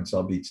chance that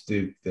Arkansas beats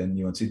Duke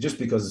than UNC just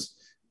because,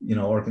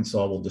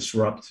 Arkansas will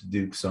disrupt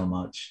Duke so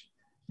much.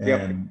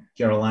 And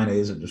Carolina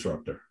is a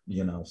disruptor,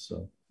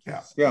 so.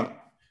 Yeah.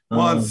 Well,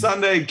 on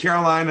Sunday,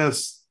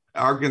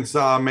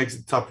 Arkansas makes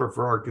it tougher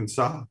for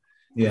Arkansas.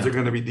 Yeah. They're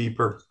going to be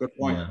deeper. Good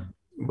point. Yeah.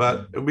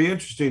 But it'll be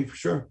interesting for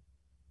sure.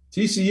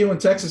 TCU and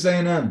Texas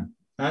A&M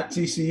at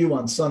TCU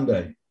on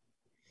Sunday.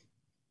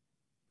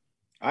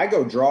 I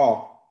go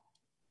draw.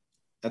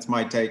 That's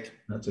my take.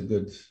 That's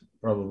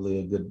probably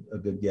a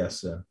good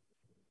guess.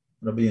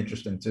 It'll be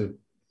interesting too.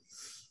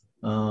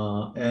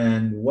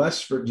 And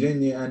West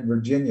Virginia and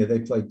Virginia, they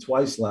played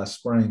twice last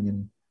spring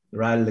and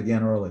they're at it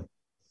again early.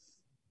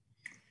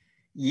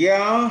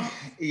 Yeah,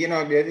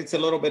 it's a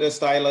little bit of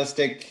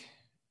stylistic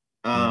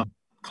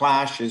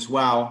clash as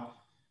well.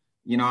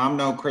 I'm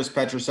no Chris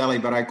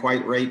Petruselli, but I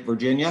quite rate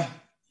Virginia.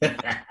 So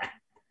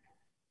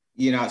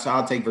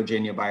I'll take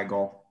Virginia by a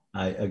goal.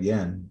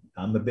 I'm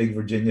a big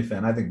Virginia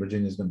fan. I think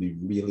Virginia's going to be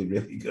really,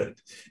 really good.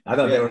 I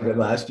thought they were good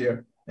last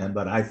year,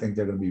 but I think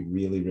they're going to be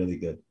really, really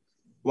good.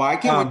 Well, I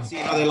can't wait to see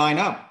how they line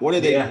up. What are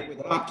they doing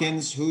with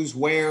Hopkins? Who's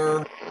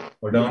where?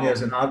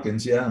 Ordonez and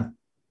Hopkins, yeah.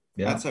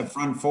 That's a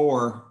front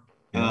four.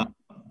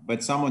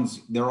 But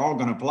they're all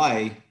going to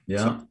play. Yeah.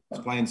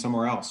 Someone's playing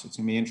somewhere else. It's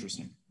going to be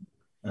interesting.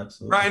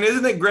 Absolutely. Brian,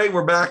 isn't it great?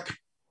 We're back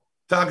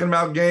talking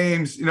about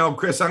games. You know,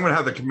 Chris, I'm going to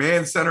have the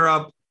command center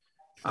up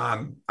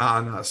on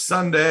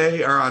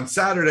Sunday or on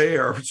Saturday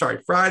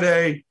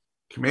Friday,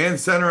 command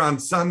center on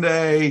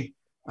Sunday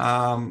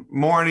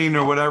morning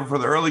or whatever for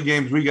the early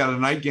games. We got a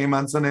night game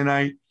on Sunday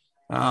night.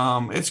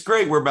 It's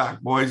great. We're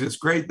back, boys. It's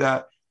great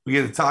that we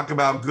get to talk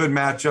about good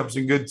matchups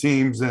and good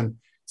teams and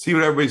see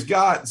what everybody's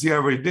got, see how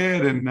everybody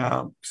did. And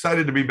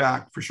excited to be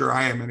back for sure.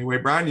 I am anyway.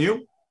 Brian,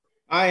 you?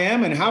 I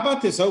am. And how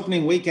about this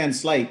opening weekend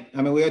slate?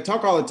 I mean, we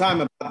talk all the time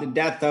about the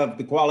death of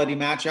the quality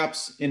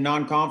matchups in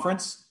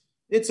non-conference.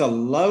 It's a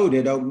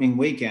loaded opening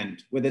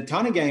weekend with a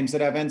ton of games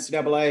that have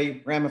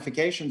NCAA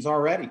ramifications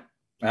already.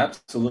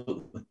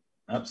 Absolutely.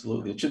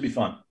 Absolutely. It should be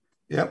fun.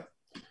 Yep.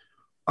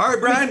 All right,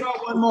 Brian. Throw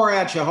one more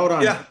at you. Hold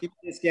on. Yeah. Give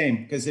me this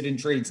game because it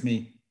intrigues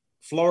me.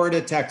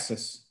 Florida,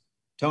 Texas.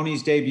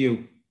 Tony's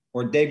debut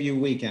or debut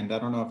weekend. I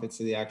don't know if it's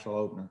the actual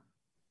opener.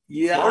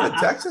 Yeah. Florida,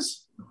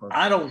 Texas?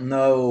 I don't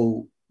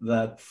know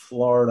that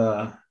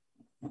Florida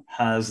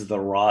has the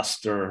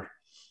roster,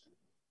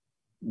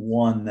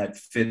 one, that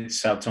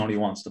fits how Tony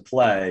wants to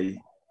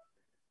play.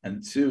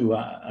 And two,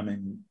 I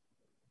mean,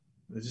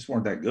 they just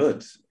weren't that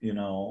good. You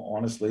know,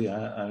 honestly,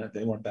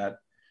 they weren't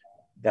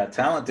that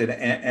talented.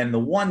 And the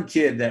one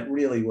kid that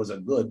really was a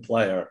good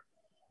player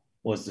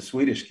was the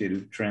Swedish kid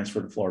who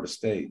transferred to Florida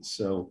State.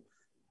 So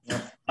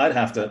I'd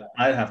have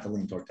to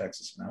lean toward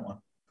Texas in that one.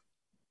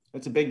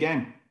 It's a big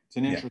game. It's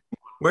an interesting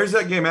one. Where's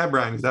that game at,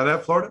 Brian? Is that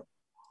at Florida?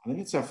 I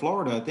think it's at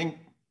Florida. I think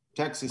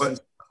Texas is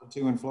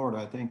 2 in Florida,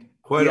 I think.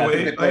 Quite a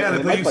way. They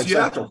play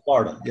Central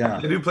Florida. Yeah.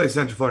 They do play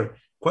Central Florida.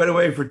 Quite a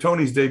way for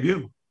Tony's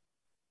debut.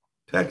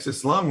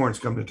 Texas Longhorns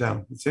come to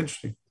town. It's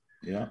interesting.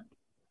 Yeah.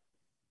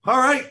 All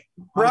right.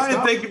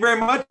 Brian, thank you very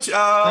much.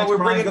 Thanks, we're Brian.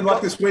 bringing Good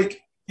luck this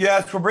week.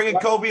 Yes, we're bringing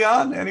Colby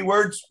on. Any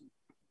words,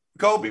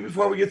 Colby,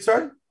 before we get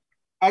started?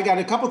 I got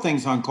a couple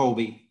things on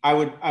Colby. I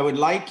would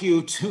like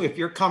you to, if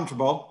you're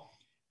comfortable,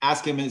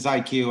 ask him his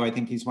IQ. I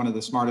think he's one of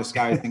the smartest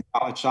guys in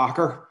college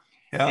soccer.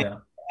 Yeah.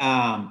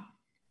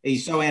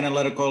 He's so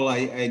analytical.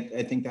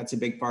 I think that's a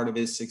big part of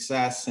his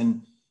success.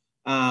 And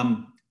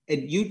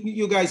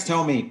you guys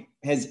tell me,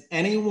 has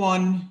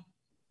anyone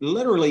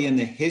literally in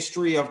the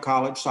history of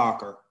college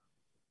soccer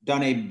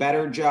done a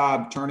better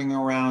job turning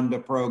around a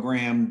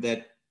program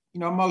that, you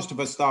know, most of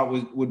us thought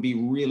would be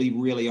really,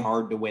 really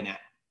hard to win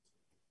at?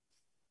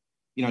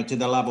 You know, to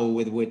the level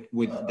with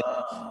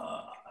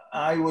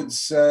I would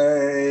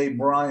say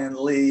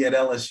Brian Lee at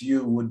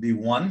LSU would be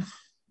one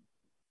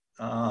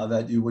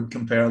that you would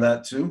compare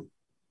that to.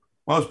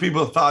 Most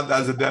people thought that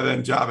was a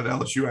dead-end job at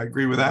LSU. I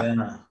agree with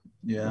that.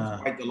 Yeah.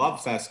 Quite the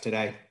love fest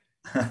today.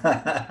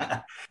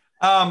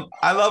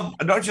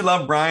 Don't you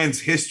love Brian's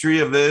history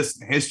of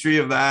this, and history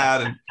of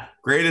that, and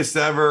greatest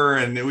ever,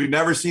 and we've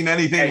never seen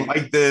anything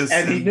like this.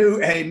 And he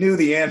knew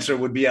the answer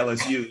would be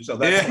LSU. So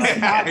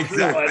that's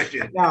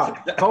exactly. Now,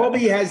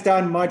 Colby has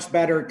done much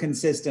better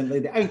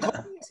consistently. I mean,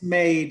 Colby's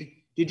made.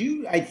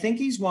 I think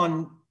he's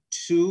won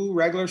 2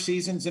 regular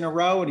seasons in a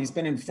row, and he's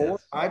been in 4 or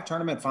 5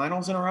 tournament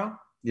finals in a row.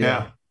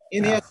 Yeah.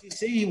 In the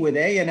SEC with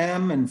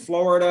A&M and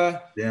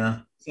Florida. Yeah.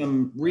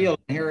 Some real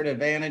inherent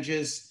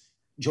advantages.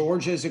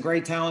 Georgia's a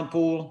great talent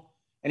pool,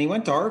 and he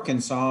went to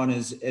Arkansas and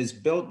has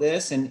built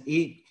this. And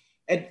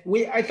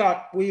I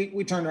thought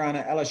we turned around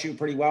at LSU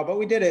pretty well, but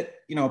we did it,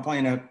 you know,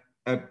 playing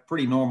a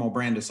pretty normal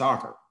brand of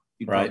soccer,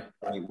 right,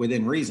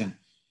 within reason.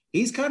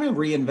 He's kind of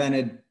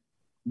reinvented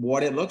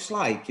what it looks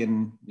like,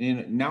 and you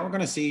know, now we're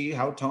going to see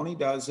how Tony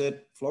does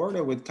at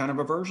Florida with kind of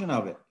a version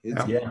of it. He's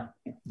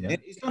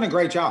done a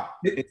great job.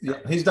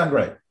 He's done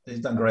great. He's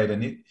done great,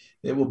 and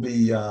it will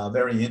be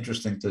very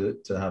interesting to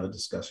have a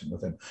discussion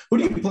with him. Who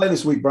do you play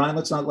this week, Brian?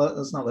 Let's not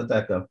let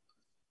that go.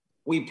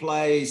 We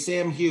play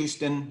Sam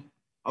Houston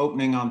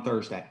opening on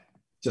Thursday.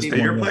 Just at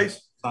your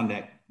place?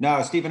 Sunday.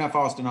 No, Stephen F.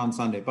 Austin on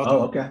Sunday.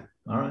 Okay.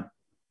 All right.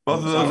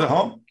 Both of those at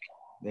home?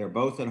 They're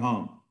both at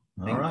home.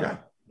 All right. Okay.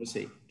 We'll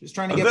see. Just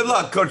trying to get good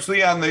luck, Coach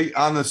Lee, on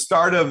the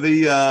start of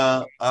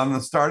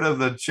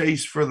the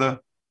chase for the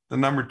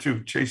number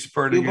 2 chase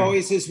for it. You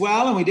boys as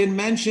well, and we didn't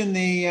mention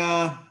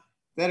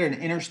that an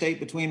interstate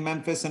between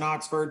Memphis and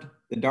Oxford,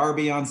 the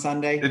Derby on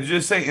Sunday. Did you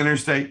just say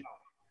interstate?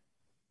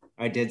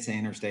 I did say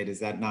interstate. Is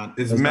that not?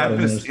 Is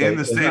Memphis in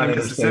the state of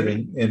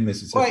Mississippi? In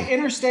Mississippi. Boy,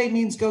 interstate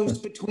means goes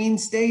between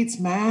states,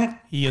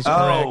 Matt. He is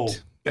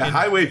correct. Yeah,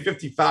 Highway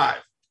 55.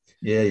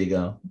 There you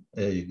go.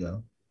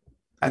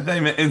 I thought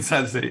you meant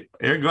inside state.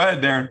 Here, go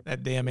ahead, Darren.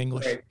 That damn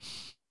English.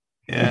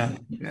 Yeah.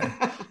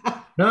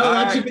 No,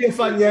 that should be a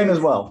fun game as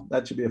well.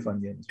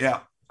 Yeah.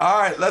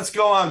 All right, let's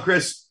go on,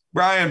 Chris.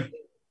 Brian.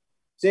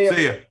 See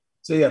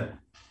ya.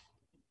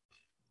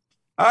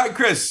 All right,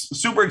 Chris.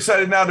 Super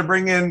excited now to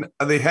bring in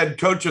the head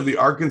coach of the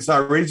Arkansas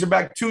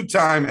Razorback,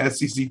 2-time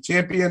SEC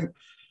champion,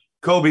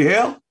 Colby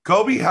Hale.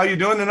 Colby, how you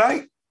doing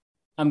tonight?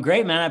 I'm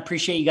great, man. I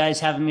appreciate you guys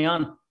having me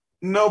on.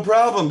 No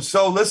problem.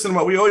 So listen,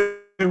 what we always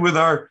do with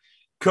our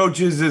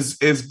coaches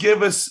is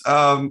give us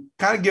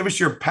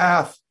your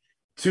path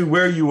to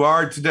where you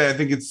are today. I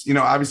think it's,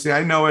 obviously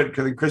I know it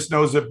because Chris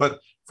knows it, but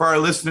for our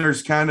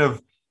listeners, kind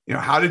of,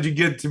 how did you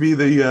get to be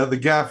the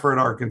gaffer at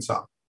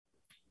Arkansas?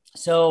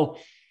 So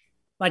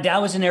my dad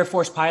was an Air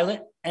Force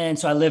pilot. And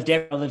so I lived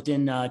there. I lived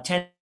in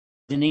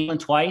England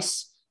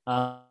twice.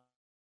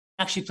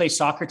 Actually played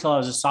soccer till I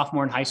was a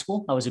sophomore in high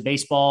school. I was a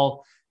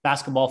baseball,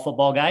 basketball,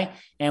 football guy.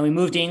 And we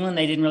moved to England.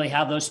 They didn't really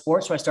have those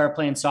sports. So I started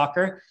playing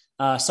soccer.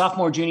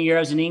 Sophomore, junior year, I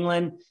was in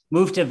England,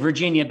 moved to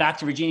Virginia, back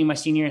to Virginia my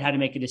senior year, and had to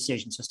make a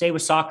decision. So stayed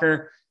with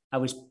soccer. I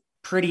was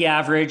pretty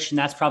average, and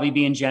that's probably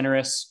being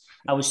generous.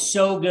 I was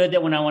so good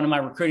that when I went on my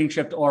recruiting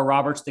trip to Oral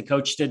Roberts, the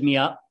coach stood me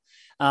up.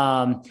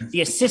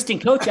 The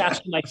assistant coach,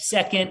 actually,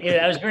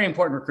 I was very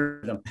important to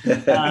recruit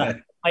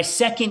them. My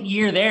second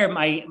year there,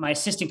 my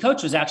assistant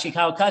coach was actually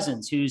Kyle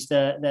Cousins, who's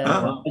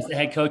the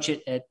head coach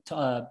at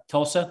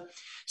Tulsa.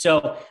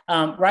 So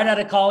right out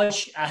of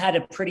college, I had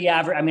a pretty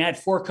average. I mean, I had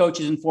 4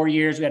 coaches in 4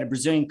 years. We had a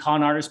Brazilian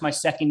con artist my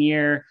second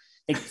year.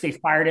 They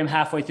fired him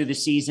halfway through the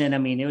season. I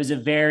mean, it was a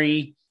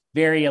very,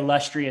 very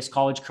illustrious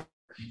college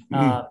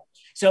career.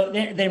 So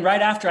then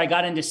right after I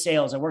got into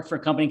sales, I worked for a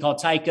company called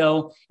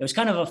Tyco. It was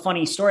kind of a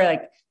funny story.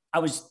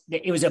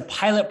 It was a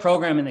pilot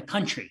program in the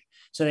country.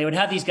 So they would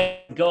have these guys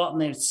go out and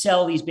they would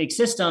sell these big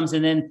systems,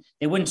 and then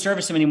they wouldn't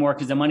service them anymore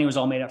because the money was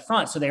all made up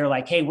front. So they were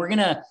like, hey, we're going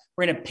to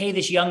pay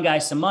this young guy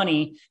some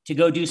money to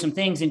go do some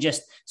things. And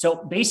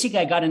so basically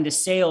I got into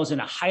sales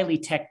in a highly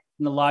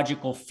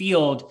technological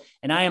field.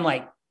 And I am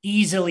like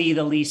easily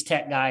the least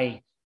tech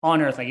guy on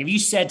earth. Like if you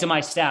said to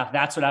my staff,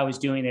 that's what I was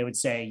doing, they would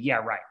say, yeah,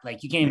 right.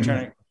 Like you can't even turn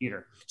on a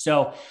computer.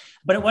 So,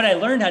 but what I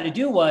learned how to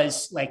do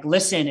was like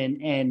listen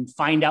and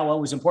find out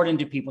what was important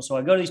to people. So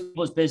I go to these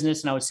people's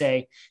business and I would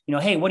say,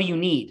 hey, what do you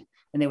need?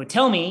 And they would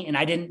tell me, and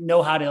I didn't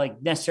know how to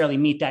like necessarily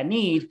meet that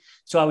need.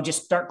 So I would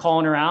just start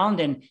calling around.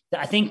 And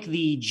I think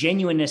the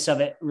genuineness of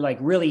it like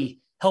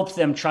really helped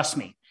them trust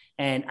me.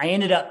 And I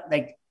ended up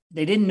like,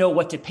 they didn't know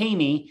what to pay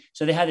me.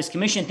 So they had this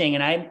commission thing,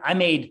 and I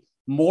made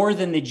more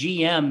than the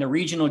GM, the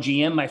regional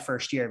GM, my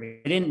first year.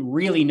 They didn't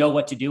really know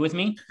what to do with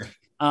me.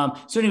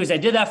 So anyways, I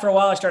did that for a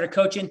while. I started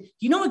coaching. Do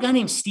you know a guy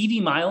named Stevie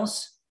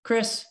Miles,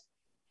 Chris?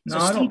 No,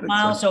 so I don't Steve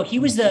Miles. So he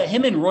was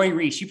him and Roy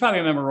Reese. You probably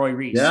remember Roy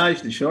Reese. Yeah,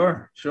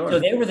 sure. So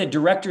they were the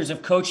directors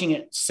of coaching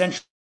at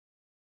Central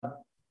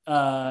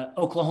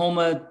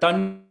Oklahoma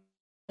Thunder.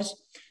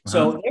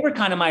 So they were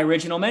kind of my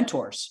original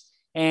mentors.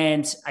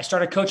 And I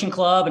started coaching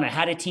club, and I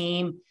had a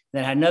team,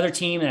 then I had another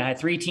team, and I had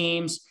 3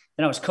 teams.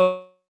 Then I was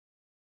coaching.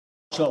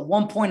 So at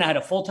one point I had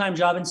a full-time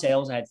job in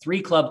sales. I had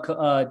 3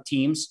 club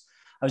teams.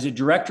 I was a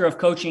director of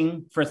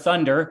coaching for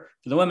Thunder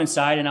for the women's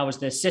side. And I was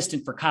the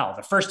assistant for Kyle,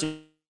 the first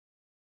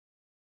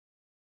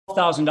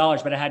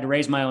 $12,000, but I had to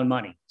raise my own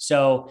money.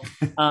 So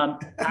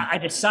I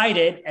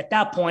decided at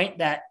that point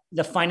that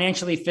the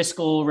financially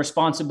fiscal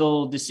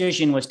responsible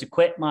decision was to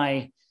quit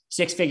my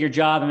 6-figure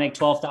job and make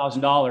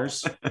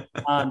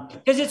 $12,000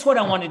 because it's what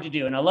I wanted to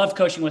do. And I loved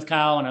coaching with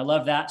Kyle, and I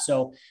love that.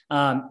 So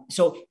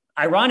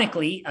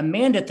ironically,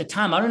 Amanda at the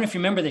time, I don't know if you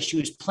remember this, she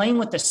was playing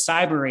with the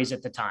Cyber Rays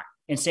at the time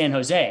in San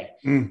Jose.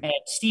 And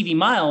Stevie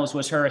Miles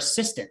was her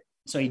assistant.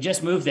 So he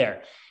just moved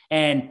there.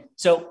 And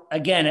so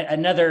again,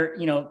 another,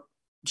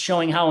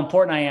 showing how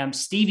important I am.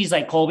 Stevie's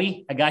like,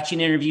 Colby, I got you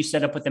an interview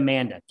set up with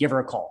Amanda. Give her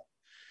a call.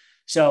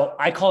 So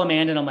I call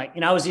Amanda, and I'm like,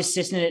 I was the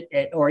assistant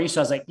at Ori.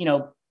 So I was like,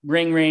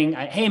 ring.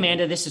 Hey,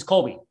 Amanda, this is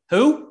Colby.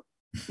 Who?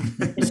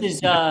 This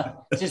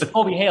is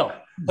Colby Hale.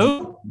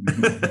 Who?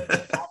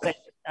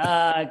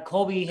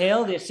 Colby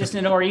Hale, the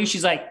assistant at ORU.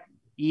 She's like,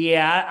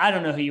 yeah, I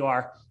don't know who you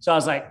are. So I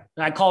was like,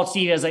 I called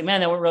Steve. I was like, man,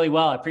 that went really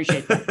well. I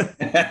appreciate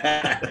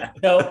that.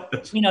 So,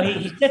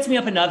 he sets me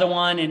up another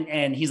one,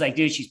 and he's like,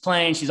 dude, she's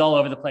playing. She's all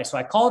over the place. So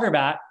I called her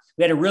back.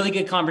 We had a really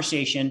good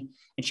conversation,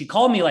 and she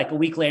called me like a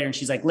week later, and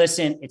she's like,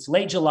 listen, it's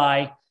late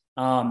July.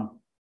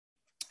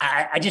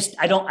 I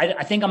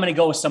think I'm going to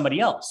go with somebody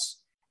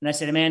else. And I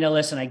said, Amanda,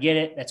 listen, I get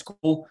it. That's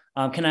cool.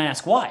 Can I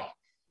ask why?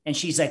 And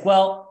she's like,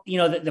 well,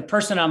 the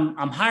person I'm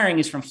hiring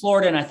is from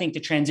Florida, and I think the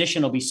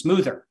transition will be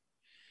smoother.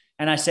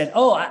 And I said,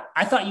 oh,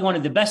 I thought you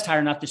wanted the best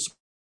hire, not the.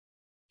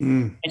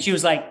 And she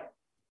was like,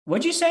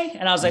 what'd you say?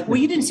 And I was like, well,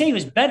 you didn't say it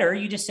was better.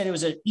 You just said it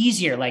was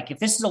easier. Like if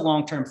this is a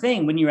long-term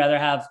thing, wouldn't you rather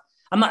have,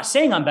 I'm not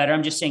saying I'm better.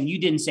 I'm just saying you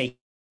didn't say.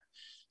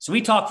 So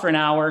we talked for an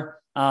hour.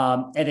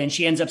 And then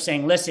she ends up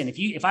saying, listen,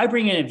 if I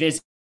bring in a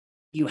visit,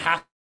 you have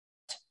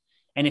to,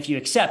 and if you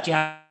accept, you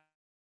have.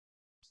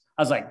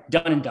 I was like,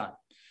 done and done.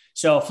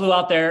 So flew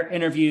out there,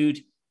 interviewed.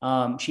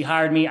 She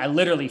hired me. I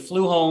literally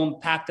flew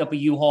home, packed up a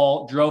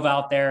U-Haul, drove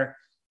out there.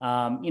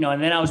 And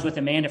then I was with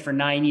Amanda for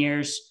 9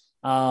 years.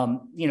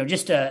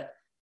 Just a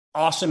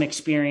awesome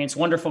experience,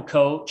 wonderful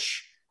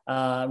coach,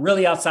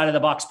 really outside of the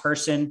box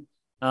person.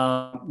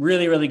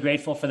 Really, really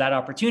grateful for that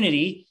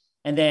opportunity.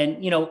 And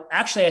then,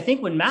 actually, I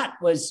think when Matt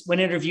when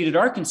interviewed at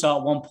Arkansas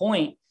at one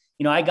point,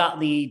 I got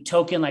the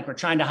token, like we're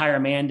trying to hire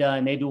Amanda,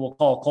 and maybe we'll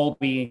call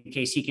Colby in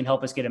case he can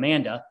help us get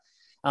Amanda.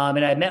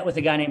 And I met with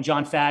a guy named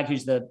John Fagg,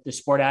 who's the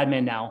sport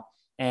admin now.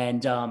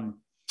 And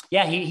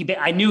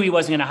I knew he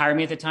wasn't going to hire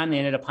me at the time. They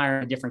ended up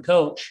hiring a different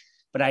coach.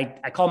 But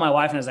I called my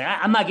wife and I was like,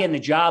 I'm not getting the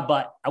job,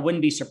 but I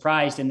wouldn't be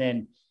surprised. And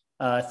then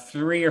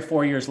 3 or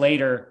 4 years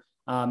later,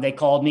 they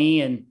called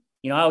me, and,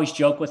 I always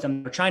joke with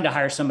them. They're trying to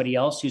hire somebody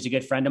else who's a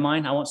good friend of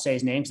mine. I won't say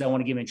his name because I don't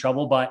want to get him in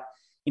trouble, but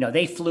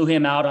they flew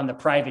him out on the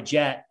private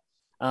jet.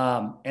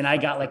 And I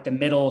got like the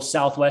middle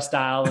Southwest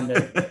aisle, and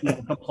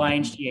the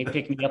compliance GA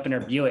picked me up in her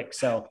Buick.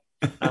 So,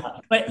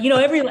 but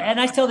and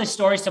I tell this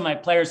stories to my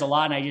players a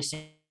lot, and I just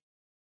say,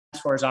 as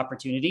far as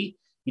opportunity,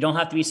 you don't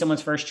have to be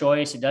someone's first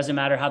choice. It doesn't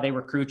matter how they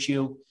recruit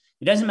you.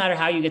 It doesn't matter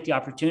how you get the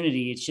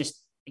opportunity. It's just,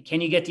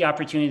 can you get the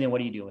opportunity? Then what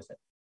do you do with it?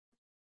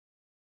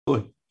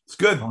 It's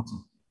good.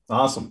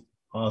 Awesome.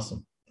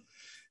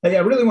 Hey,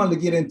 I really wanted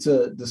to get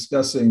into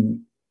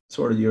discussing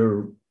sort of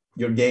your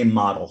game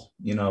model,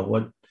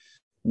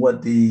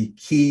 what the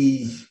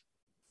key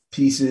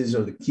pieces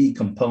or the key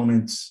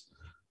components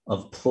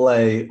of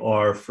play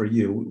are for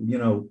you.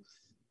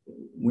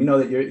 We know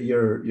that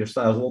your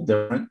style is a little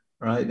different,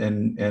 right?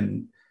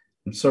 And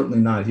I'm certainly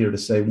not here to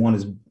say one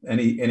is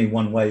any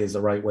one way is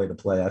the right way to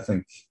play. I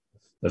think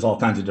there's all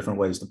kinds of different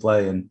ways to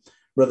play, and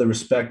really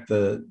respect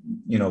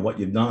what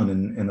you've done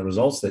and the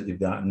results that you've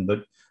gotten.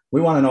 But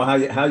we want to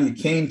know how you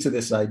came to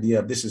this idea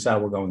of this is how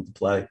we're going to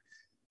play.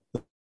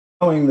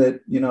 Knowing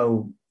that,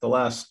 the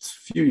last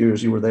few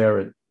years you were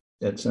there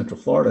at Central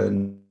Florida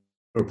and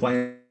were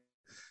playing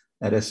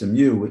at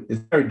SMU is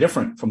very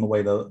different from the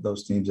way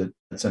those teams at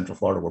Central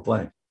Florida were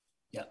playing.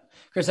 Yeah,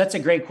 Chris, that's a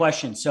great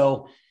question.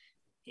 So,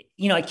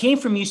 I came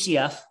from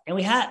UCF, and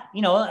we had,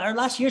 our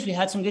last years, we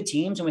had some good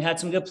teams and we had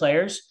some good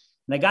players,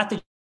 and I got in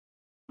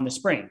the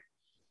spring.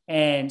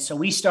 And so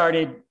we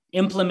started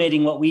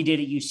implementing what we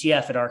did at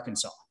UCF at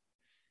Arkansas,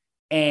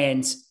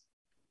 and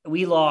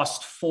we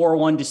lost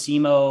 4-1 to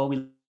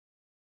SEMO,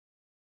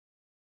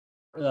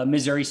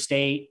 Missouri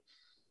State.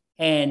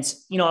 And,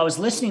 I was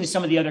listening to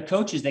some of the other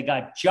coaches that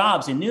got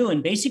jobs and knew,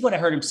 and basically what I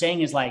heard him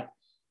saying is like,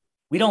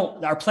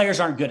 our players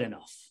aren't good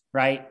enough.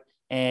 Right.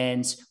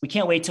 And we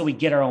can't wait till we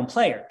get our own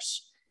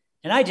players.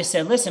 And I just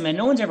said, listen, man,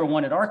 no one's ever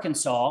won at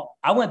Arkansas.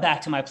 I went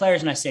back to my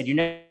players and I said, you're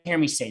never going to hear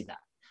me say that.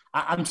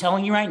 I'm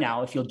telling you right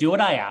now, if you'll do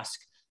what I ask,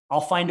 I'll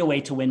find a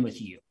way to win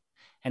with you.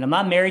 And I'm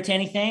not married to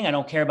anything. I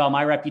don't care about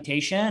my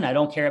reputation. I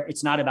don't care.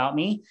 It's not about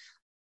me.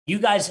 You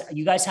guys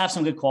have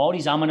some good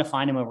qualities. I'm going to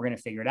find them and we're going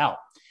to figure it out.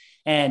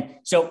 And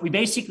so we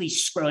basically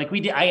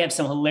I had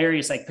some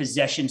hilarious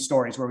possession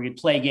stories where we would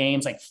play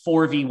games like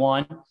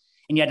 4v1,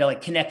 and you had to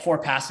connect 4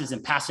 passes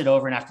and pass it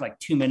over. And after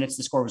 2 minutes,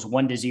 the score was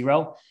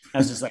 1-0. I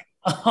was just like,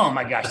 oh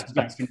my gosh, these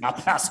guys cannot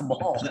pass the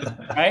ball.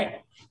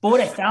 Right. But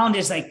what I found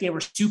is they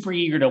were super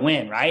eager to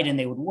win. Right. And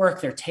they would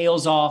work their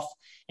tails off.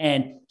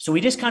 And so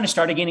we just kind of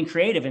started getting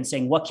creative and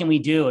saying, what can we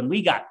do? And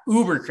we got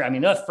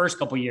the first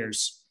couple of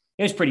years,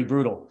 it was pretty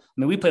brutal.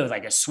 We played with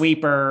a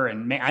sweeper,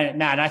 and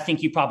Matt, I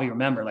think you probably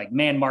remember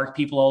man marked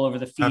people all over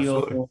the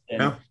field. Absolutely.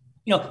 And,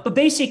 yeah. But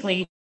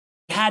basically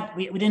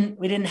we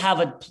didn't have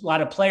a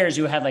lot of players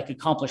who had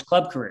accomplished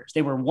club careers.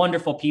 They were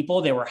wonderful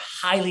people. They were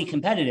highly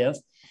competitive.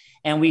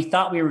 And we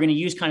thought we were going to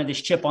use kind of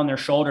this chip on their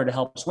shoulder to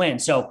help us win.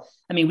 So,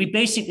 we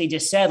basically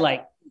just said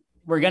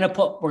we're going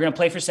to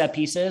play for set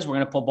pieces. We're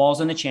going to put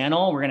balls in the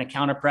channel. We're going to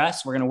counter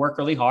press. We're going to work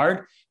really hard.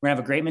 We're going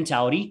to have a great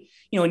mentality.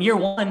 In year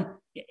one,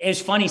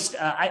 it's funny.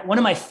 One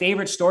of my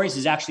favorite stories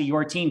is actually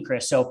your team,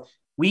 Chris. So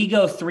we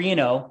go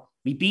 3-0.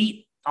 We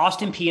beat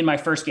Austin Peay in my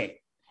first game.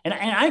 And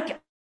I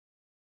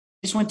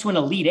just went to an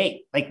Elite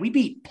Eight. We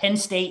beat Penn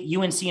State,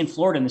 UNC, and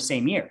Florida in the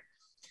same year.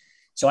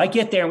 So I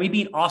get there and we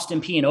beat Austin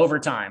Peay in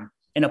overtime.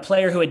 And a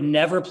player who had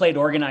never played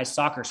organized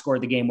soccer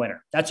scored the game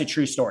winner. That's a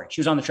true story.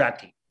 She was on the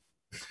track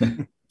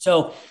team.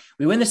 So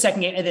we win the second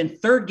game. And then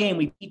third game,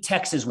 we beat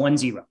Texas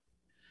 1-0.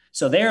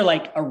 So they're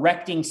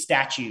erecting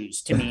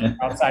statues to me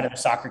outside of the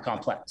soccer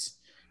complex.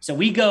 So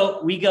we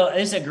go,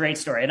 this is a great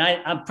story. And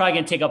I'm probably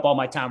going to take up all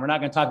my time. We're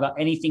not going to talk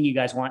about anything you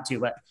guys want to,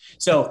 but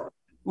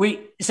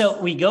we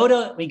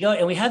go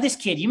and we have this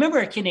kid. You remember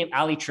a kid named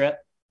Allie Tripp?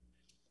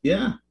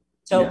 Yeah.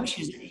 So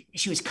yeah.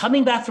 She was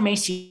coming back from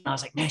AC. I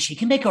was like, man, she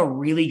can make a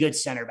really good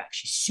center back.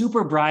 She's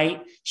super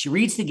bright. She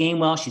reads the game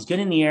well. She's good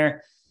in the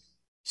air.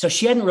 So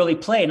she hadn't really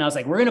played. And I was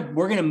like, we're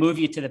going to move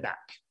you to the back.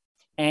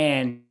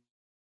 And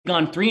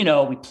gone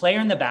 3-0. We play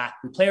her in the back.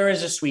 We play her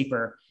as a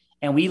sweeper,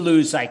 and we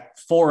lose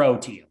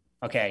 4-0 to you.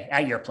 Okay.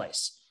 At your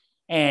place.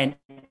 And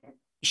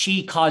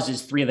she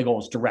causes 3 of the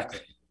goals directly.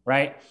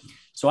 Right.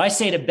 So I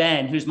say to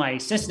Ben, who's my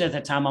assistant at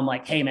the time, I'm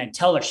like, hey man,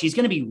 tell her she's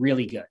going to be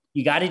really good.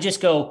 You got to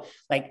just go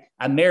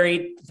I'm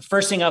married. The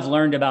first thing I've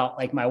learned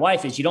about my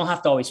wife is you don't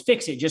have to always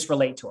fix it. Just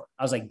relate to her.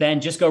 I was like, Ben,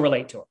 just go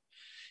relate to her.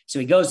 So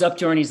he goes up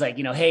to her and he's like,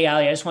 hey,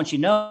 Allie, I just want you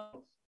to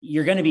know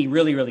you're going to be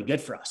really, really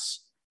good for us.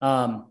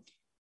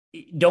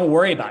 Don't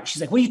worry about it.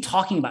 She's like, what are you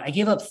talking about? I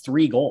gave up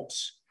 3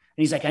 goals.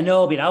 And he's like, I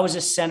know, but I was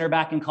a center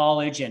back in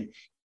college. And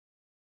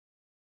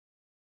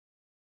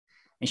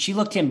she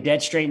looked him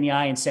dead straight in the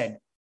eye and said,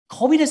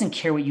 Colby doesn't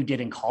care what you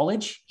did in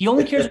college. He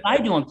only cares what I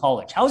do in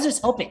college. How is this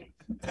helping?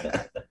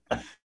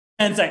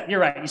 And it's like, you're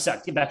right. You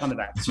suck. Get back on the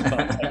back.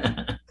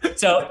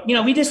 So,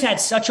 we just had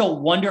such a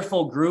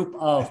wonderful group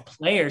of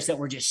players that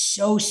were just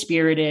so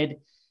spirited.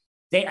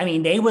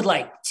 They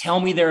would tell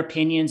me their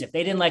opinions. If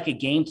they didn't like a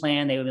game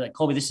plan, they would be like,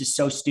 Colby, this is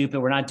so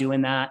stupid. We're not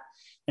doing that.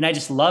 And I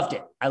just loved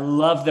it. I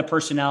loved the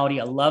personality.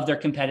 I loved their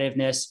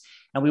competitiveness.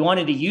 And we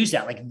wanted to use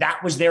that.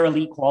 That was their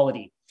elite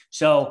quality.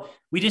 So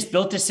we just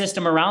built a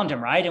system around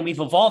him, right? And we've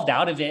evolved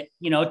out of it,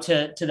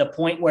 to the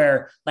point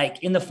where,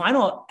 like, in the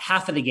final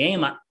half of the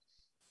game,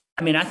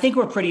 I think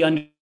we're pretty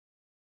under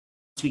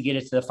to get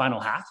it to the final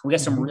half. We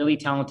got some really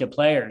talented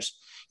players,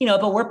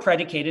 but we're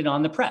predicated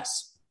on the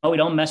press. We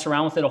don't mess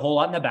around with it a whole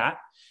lot in the back.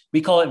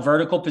 We call it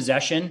vertical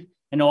possession.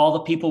 I know all the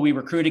people we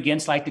recruit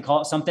against like to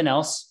call it something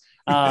else.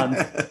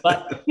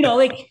 But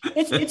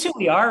it's who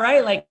we are,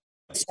 right? Like,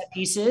 set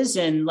pieces,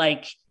 and we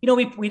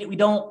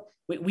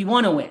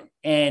want to win.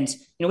 And,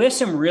 we have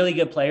some really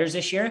good players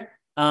this year.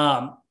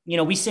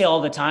 We say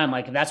all the time,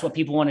 like, if that's what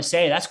people want to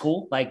say, that's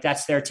cool. Like,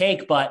 that's their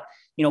take. But,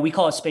 we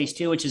call it space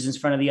 2, which is in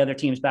front of the other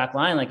team's back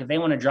line. Like, if they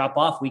want to drop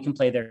off, we can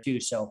play there too.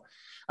 So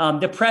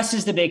the press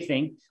is the big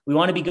thing. We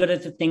want to be good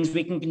at the things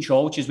we can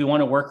control, which is we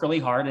want to work really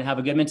hard and have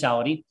a good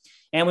mentality.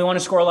 And we want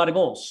to score a lot of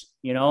goals,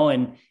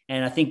 and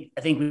I think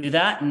we do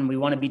that, and we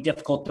want to be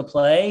difficult to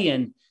play.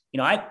 And,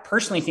 I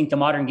personally think the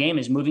modern game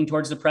is moving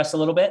towards the press a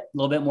little bit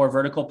more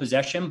vertical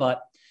possession,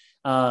 but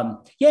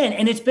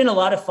and it's been a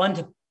lot of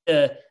fun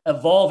to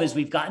evolve as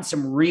we've gotten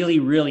some really,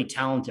 really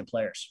talented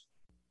players.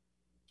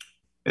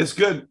 It's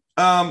good.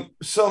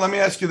 So let me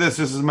ask you this.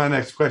 This is my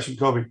next question,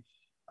 Kobe.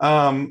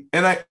 And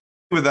I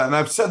with that, and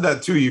I've said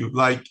that to you,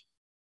 like,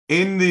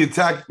 in the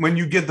attack, when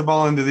you get the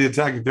ball into the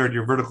attacking third,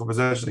 your vertical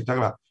possession, they talk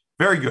about,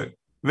 very good.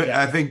 Yeah.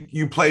 I think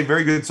you play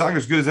very good soccer,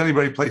 as good as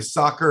anybody plays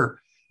soccer.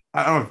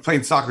 I don't know if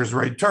playing soccer is the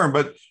right term,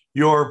 but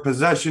your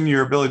possession,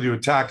 your ability to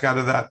attack out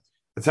of that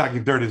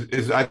attacking third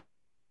is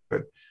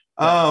good.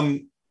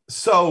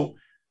 So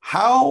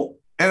how,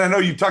 and I know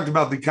you talked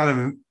about the kind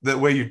of the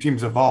way your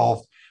team's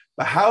evolved,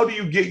 but how do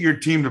you get your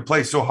team to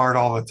play so hard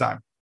all the time?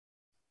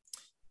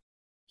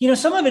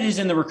 Some of it is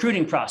in the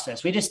recruiting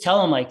process. We just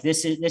tell them, like,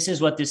 this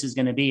is what this is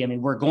going to be. I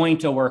mean, we're going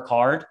to work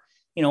hard.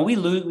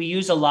 We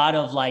use a lot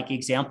of, like,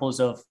 examples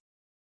of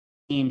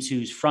teams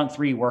whose front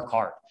three work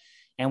hard,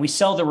 and we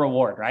sell the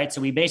reward, right?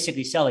 So we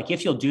basically sell, like,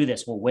 if you'll do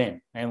this, we'll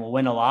win, and we'll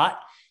win a lot.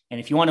 And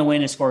if you want to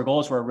win and score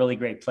goals, we're a really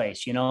great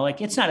place.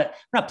 Like, we're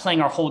not playing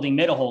our holding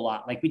mid a whole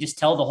lot. Like, we just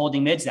tell the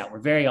holding mids that we're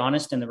very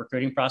honest in the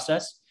recruiting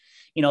process.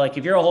 Like,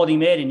 if you're a holding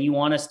mid and you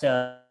want us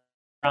to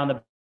around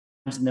the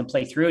and then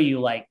play through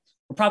you, like,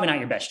 we're probably not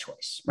your best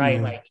choice, right?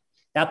 Mm-hmm. Like,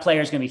 that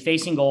player is going to be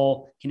facing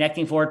goal,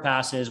 connecting forward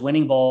passes,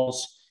 winning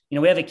balls.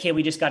 We have a kid,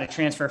 we just got a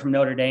transfer from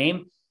Notre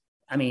Dame.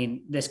 I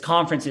mean, this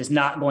conference is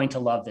not going to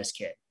love this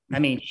kid. I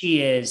mean,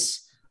 she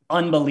is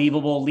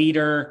unbelievable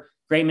leader,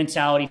 great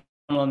mentality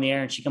in the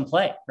air, and she can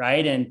play,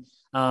 right? And,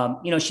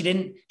 she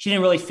didn't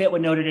really fit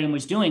what Notre Dame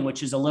was doing,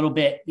 which is a little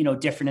bit,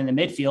 different in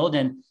the midfield.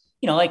 And,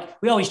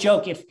 like, we always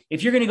joke,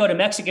 if you're going to go to a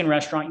Mexican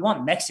restaurant, you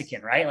want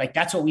Mexican, right? Like,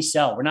 that's what we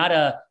sell. We're not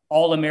a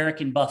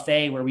all-American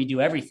buffet where we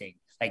do everything.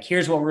 Like,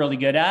 here's what we're really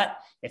good at.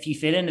 If you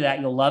fit into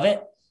that, you'll love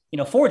it.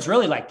 Forwards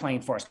really like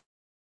playing for us.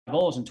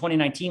 Goals in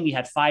 2019, we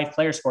had 5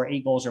 players score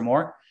 8 goals or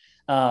more.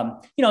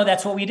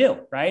 That's what we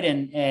do, right?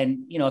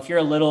 And if you're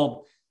a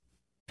little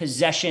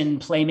possession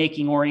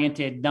playmaking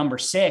oriented number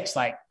 6,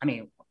 like, I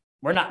mean,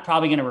 we're not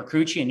probably going to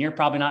recruit you, and you're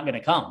probably not going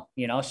to come.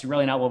 It's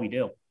really not what we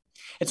do.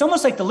 It's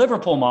almost like the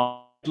Liverpool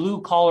model: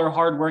 blue collar,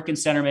 hard working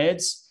center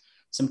mids,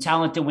 some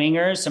talented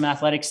wingers, some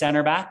athletic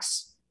center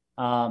backs.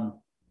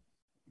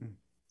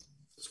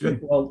 It's good.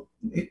 Well,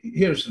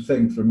 here's the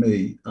thing for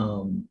me.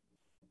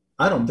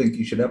 I don't think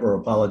you should ever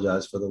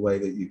apologize for the way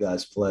that you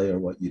guys play or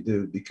what you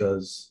do,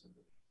 because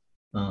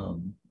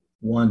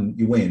one,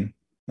 you win,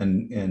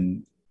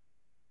 and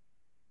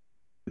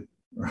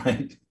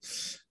right,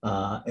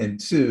 and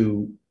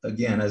two,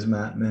 again, as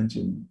Matt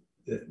mentioned,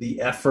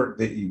 the effort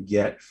that you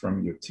get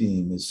from your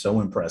team is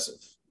so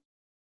impressive,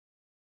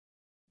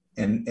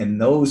 and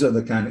those are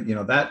the kind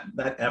of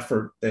that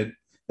effort that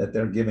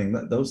they're giving.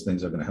 Those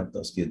things are going to help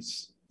those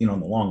kids, in the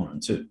long run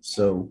too.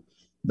 So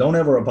don't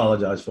ever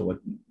apologize for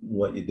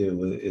what you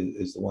do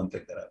is the one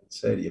thing that I would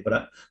say to you.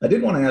 But I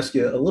did want to ask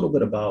you a little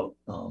bit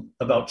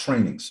about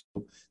training.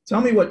 So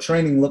tell me what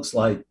training looks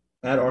like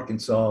at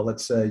Arkansas.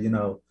 Let's say,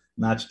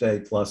 match day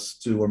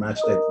 +2 or match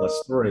day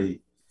 +3.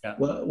 Yeah.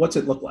 What's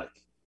it look like?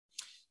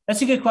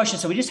 That's a good question.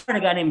 So we just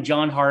hired a guy named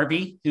John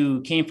Harvey,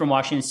 who came from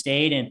Washington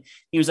State. And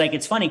he was like,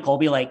 it's funny,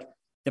 Colby, like,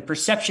 the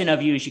perception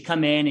of you is you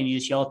come in and you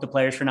just yell at the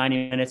players for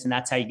 90 minutes and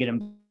that's how you get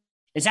them.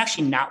 It's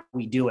actually not what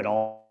we do at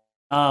all.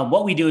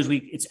 What we do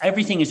is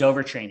everything is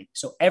overtraining.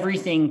 So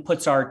everything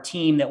puts our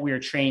team that we are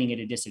training at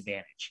a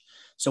disadvantage.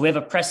 So we have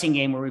a pressing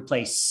game where we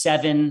play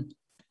 7,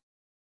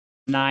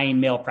 9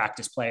 male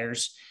practice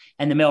players,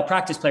 and the male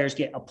practice players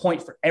get a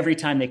point for every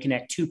time they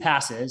connect 2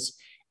 passes,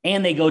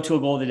 and they go to a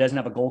goal that doesn't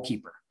have a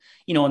goalkeeper.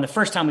 And the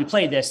first time we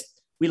played this,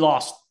 we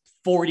lost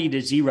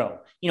 40-0,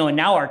 and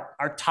now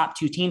our top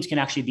 2 teams can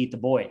actually beat the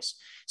boys.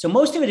 So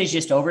most of it is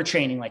just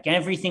overtraining. Like,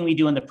 everything we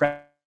do in the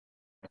prep,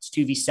 it's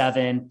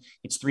 2v7,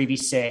 it's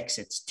 3v6,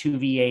 it's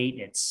 2v8,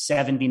 it's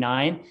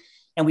 7v9.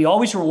 And we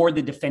always reward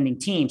the defending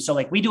team. So,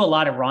 like, we do a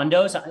lot of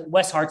rondos.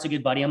 Wes Hart's a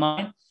good buddy of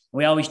mine.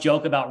 We always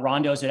joke about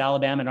rondos at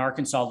Alabama and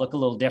Arkansas look a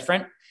little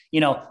different.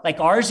 Like,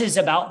 ours is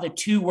about the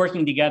 2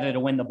 working together to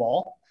win the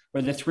ball,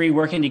 where the three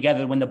working together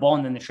to win the ball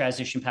and then the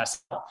transition pass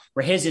out,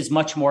 where his is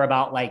much more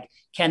about like,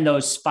 can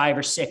those 5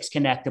 or 6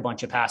 connect a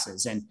bunch of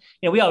passes? And,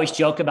 we always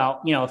joke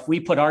about, if we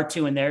put our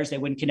 2 in theirs, they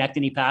wouldn't connect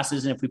any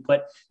passes. And if we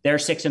put their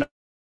 6 in,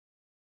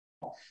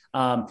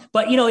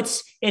 but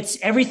it's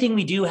everything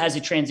we do has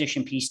a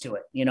transition piece to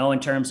it, in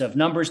terms of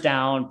numbers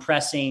down,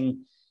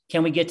 pressing,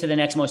 can we get to the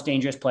next most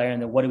dangerous player?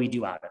 And then what do we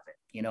do out of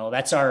it?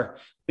 That's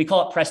we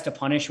call it press to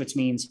punish, which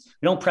means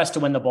we don't press to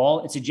win the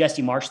ball. It's a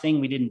Jesse Marsh thing.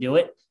 We didn't do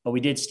it, but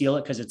we did steal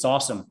it because it's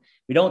awesome.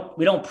 We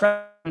don't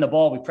press the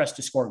ball. We press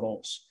to score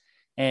goals.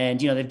 And,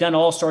 they've done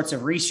all sorts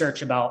of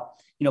research about,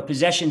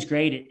 possession's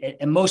great.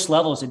 At most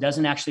levels, it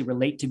doesn't actually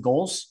relate to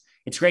goals.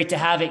 It's great to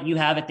have it. You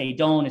have it. They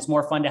don't. It's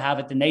more fun to have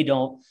it than they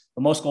don't.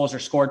 But most goals are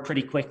scored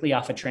pretty quickly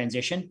off a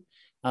transition.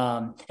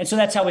 And so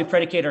that's how we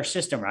predicate our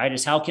system, right?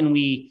 Is how can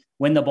we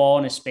win the ball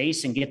in a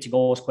space and get to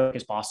goal as quick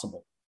as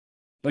possible,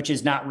 which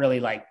is not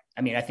really I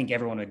think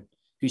everyone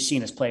who's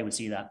seen us play would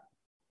see that.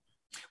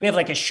 We have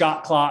like a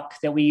shot clock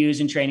that we use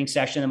in training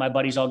session, and my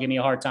buddies all give me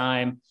a hard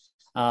time,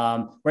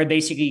 where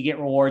basically you get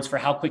rewards for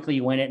how quickly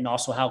you win it. And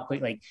also how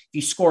quick, if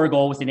you score a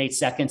goal within 8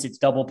 seconds, it's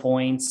double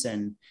points.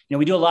 And,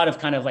 we do a lot of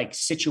kind of like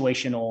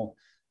situational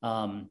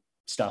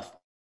stuff.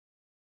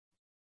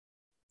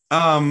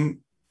 You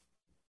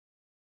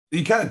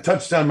kind of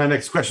touched on my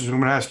next question, so I'm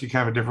going to ask you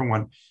kind of a different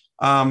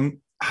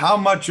one. How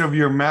much of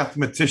your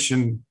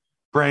mathematician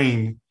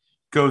brain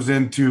goes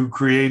into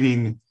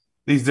creating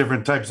these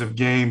different types of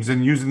games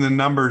and using the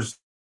numbers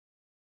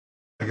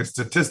like a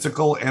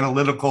statistical,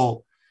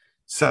 analytical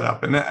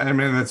setup? And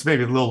that's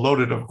maybe a little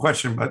loaded of a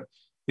question, but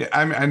yeah,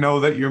 I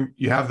know that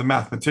you have the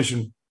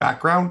mathematician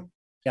background.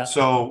 Yeah.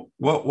 So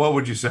what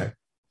would you say?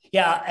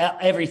 Yeah,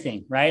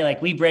 everything, right?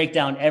 Like we break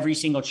down every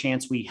single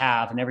chance we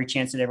have and every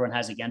chance that everyone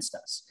has against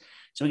us.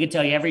 So we can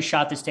tell you every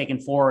shot that's taken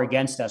for or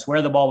against us,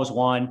 where the ball was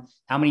won,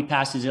 how many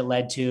passes it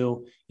led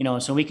to,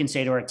 so we can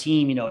say to our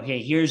team,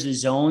 hey, here's the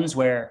zones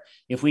where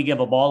if we give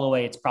a ball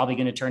away, it's probably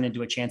going to turn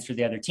into a chance for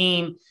the other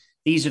team.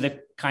 These are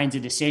the kinds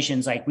of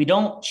decisions. Like we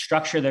don't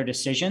structure their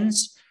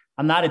decisions.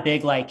 I'm not a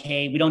big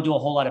hey, we don't do a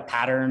whole lot of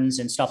patterns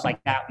and stuff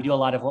like that. We do a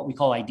lot of what we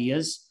call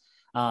ideas,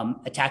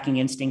 attacking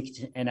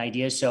instinct and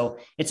ideas. So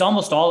it's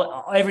almost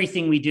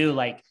everything we do.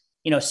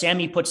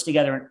 Sammy puts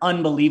together an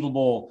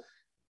unbelievable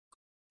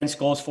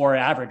goals for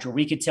average, where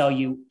we could tell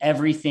you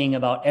everything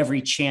about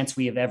every chance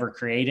we have ever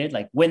created,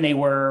 like when they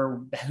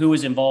were, who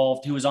was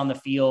involved, who was on the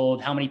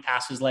field, how many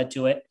passes led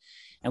to it.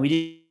 And we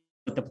did,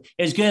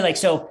 it was good.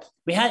 So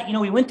we had,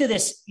 we went to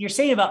this, you're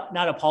saying about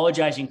not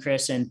apologizing,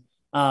 Chris, and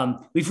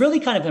we've really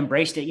kind of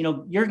embraced it.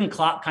 Jurgen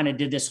Klopp kind of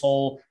did this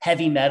whole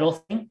heavy metal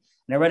thing,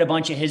 and I read a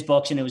bunch of his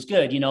books and it was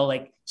good.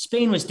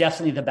 Spain was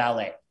definitely the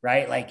ballet,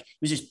 right? It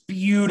was this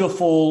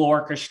beautiful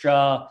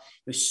orchestra.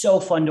 It was so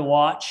fun to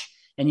watch.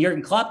 And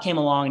Jurgen Klopp came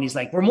along and he's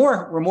like, we're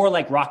more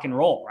like rock and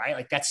roll,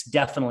 right? That's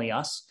definitely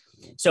us.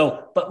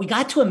 So, but we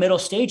got to a middle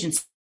stage and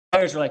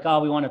players were like,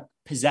 oh, we want to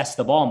possess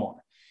the ball more.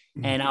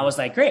 Mm-hmm. And I was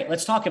like, great,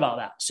 let's talk about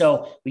that.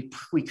 So we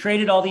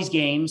created all these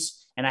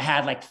games, and I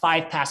had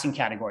 5 passing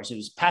categories. It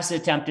was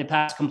passes attempted,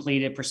 pass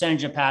completed,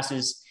 percentage of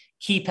passes,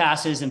 key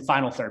passes, and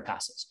final third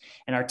passes.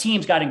 And our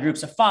teams got in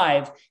groups of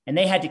 5, and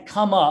they had to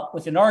come up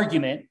with an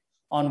argument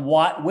on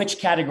which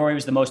category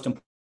was the most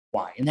important.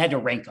 Why? And they had to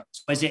rank them.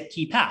 So is it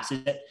key pass? Is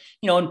it,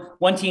 and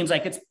one team's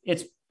like,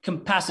 it's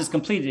passes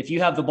completed. If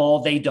you have the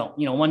ball, they don't.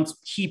 One's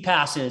key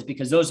passes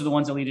because those are the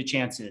ones that lead to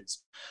chances.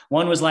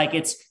 One was like,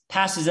 it's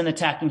passes in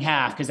attacking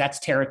half because that's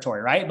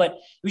territory, right? But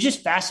it was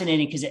just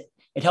fascinating because it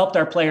helped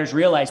our players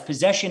realize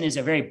possession is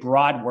a very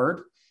broad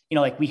word.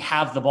 We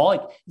have the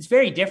ball. It's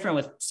very different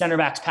with center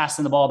backs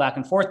passing the ball back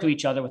and forth to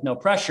each other with no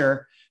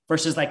pressure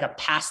versus a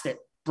pass that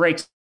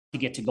breaks to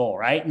get to goal,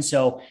 right? And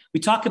so we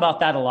talk about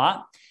that a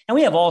lot. And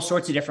we have all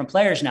sorts of different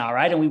players now,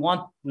 right? And we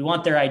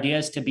want their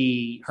ideas to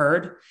be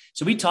heard.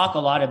 So we talk a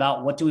lot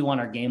about what do we want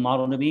our game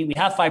model to be. We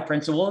have 5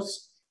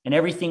 principles, and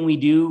everything we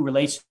do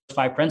relates to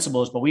 5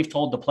 principles. But we've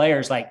told the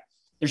players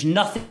there's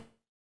nothing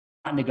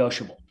not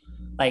negotiable.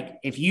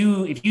 If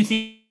you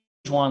think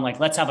one,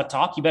 let's have a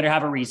talk. You better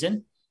have a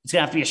reason. It's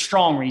gonna have to be a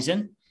strong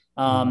reason.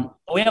 But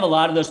we have a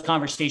lot of those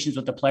conversations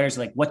with the players,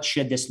 what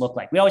should this look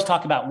like? We always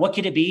talk about what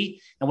could it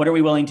be and what are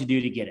we willing to do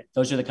to get it.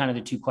 Those are the kind of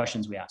the 2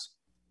 questions we ask.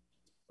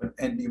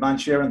 And do you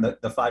mind sharing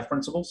the 5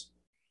 principles?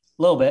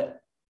 A little bit.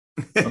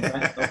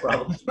 Okay, no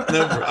problem.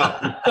 No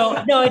problem.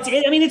 So no,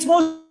 it's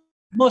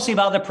mostly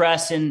about the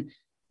press and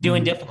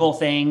doing difficult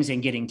things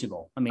and getting to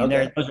goal.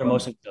 Those are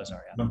mostly what those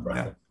are. Yeah. No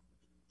problem.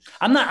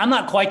 I'm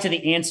not quite to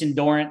the Ants and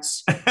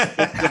Dorrance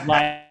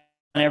on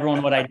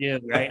everyone what I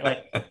do,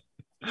 right?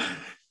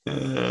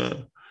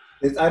 I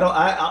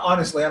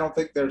honestly don't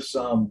think there's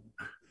a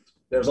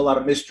lot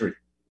of mystery.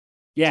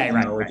 Yeah,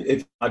 right.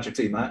 If not your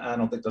team, I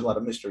don't think there's a lot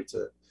of mystery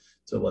to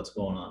what's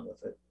going on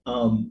with it.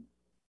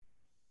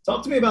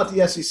 Talk to me about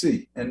the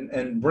SEC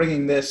and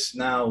bringing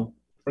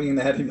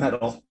the heavy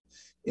metal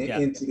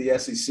into the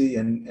SEC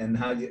and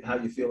how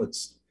you feel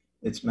it's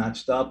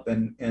matched up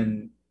and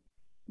end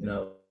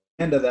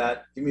of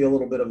that, give me a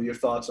little bit of your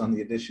thoughts on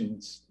the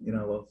additions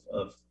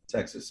of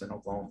Texas and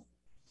Oklahoma.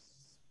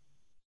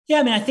 Yeah,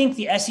 I mean, I think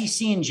the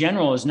SEC in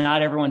general is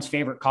not everyone's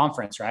favorite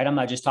conference, right? I'm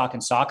not just talking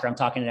soccer. I'm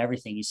talking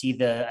everything. You see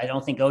I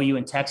don't think OU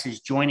and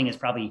Texas joining is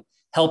probably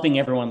helping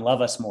everyone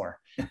love us more.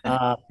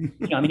 I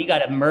mean, you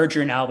got a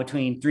merger now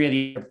between three of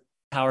the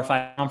Power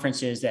 5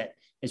 conferences that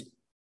is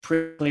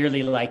pretty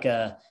clearly like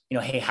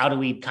hey, how do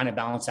we kind of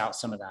balance out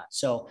some of that?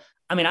 So,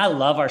 I mean, I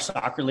love our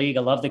soccer league.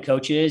 I love the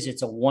coaches.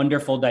 It's a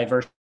wonderful,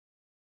 diverse.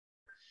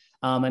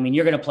 I mean,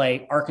 you're going to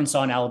play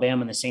Arkansas and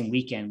Alabama in the same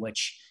weekend,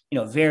 which,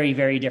 very,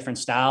 very different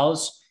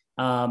styles.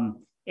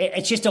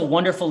 It's just a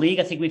wonderful league.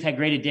 I think we've had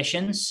great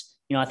additions.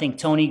 I think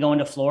Tony going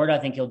to Florida, I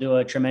think he'll do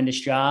a tremendous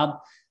job.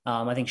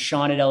 I think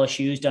Sean at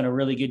LSU has done a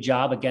really good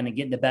job, again, of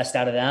getting the best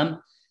out of them.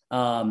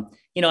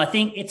 I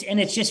think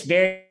it's just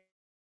very,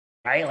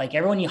 right? Like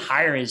everyone you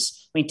hire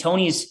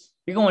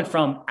you're going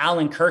from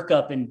Alan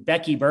Kirkup and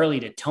Becky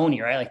Burley to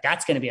Tony, right? Like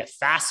that's going to be a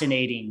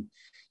fascinating,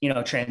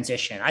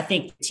 transition. I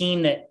think the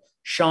team that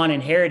Sean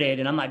inherited,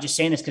 and I'm not just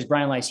saying this because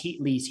Brian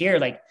Lee's here,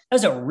 like that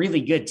was a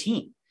really good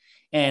team.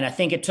 And I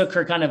think it took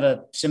her kind of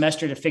a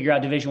semester to figure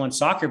out Division I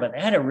soccer, but they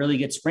had a really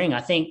good spring.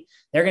 I think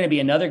they're going to be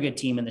another good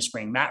team in the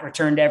spring. Matt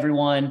returned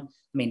everyone. I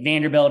mean,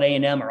 Vanderbilt,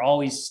 A&M are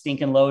always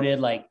stinking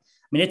loaded.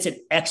 It's an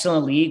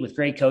excellent league with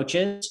great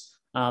coaches.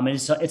 And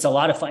it's a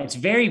lot of fun. It's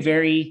very,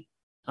 very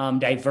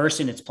diverse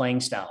in its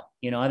playing style.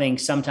 I think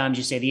sometimes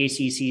you say the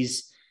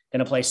ACC's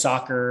going to play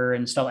soccer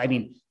and stuff. I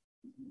mean,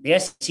 the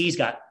SEC's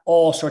got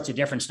all sorts of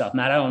different stuff.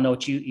 Matt, I don't know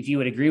if you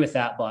would agree with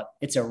that, but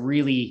it's a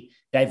really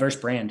diverse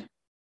brand.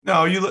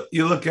 No, you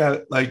look at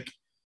it like,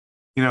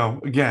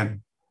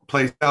 again,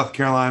 play South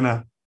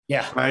Carolina,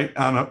 right,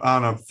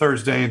 on a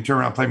Thursday and turn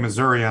around play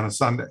Missouri on a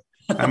Sunday.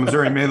 And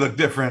Missouri may look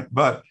different,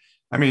 but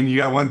I mean, you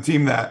got one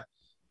team that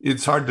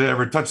it's hard to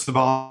ever touch the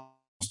ball,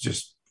 it's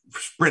just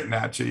sprinting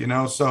at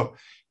you, So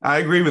I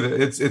agree with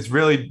it. It's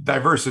really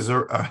diverse is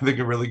I think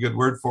a really good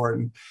word for it,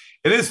 and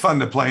it is fun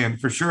to play in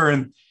for sure.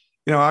 And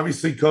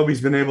obviously Kobe's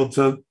been able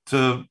to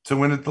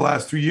win it the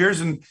last 2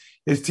 years, and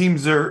his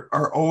teams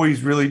are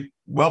always really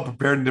well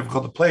prepared and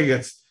difficult to play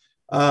against.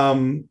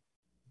 I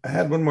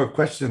had one more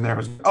question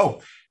there.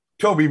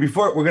 Kobe,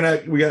 before we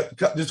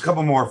got just a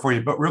couple more for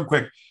you, but real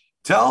quick,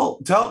 tell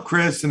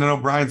Chris, and I know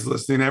Brian's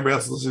listening, everybody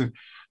else is listening,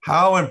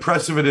 how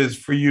impressive it is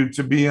for you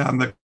to be on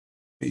the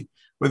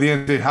with the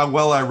NCAA, how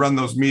well I run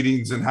those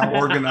meetings and how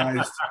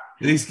organized.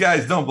 These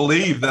guys don't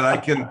believe that I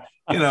can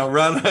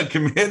run a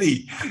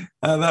committee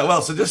that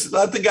well. So just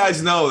let the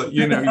guys know that,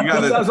 you got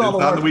to. Who does all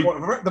the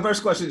work? The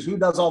first question is, who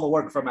does all the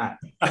work for Matt?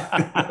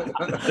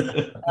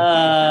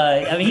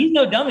 I mean, he's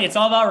no dummy. It's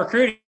all about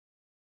recruiting.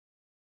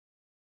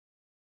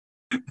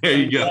 There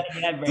you go.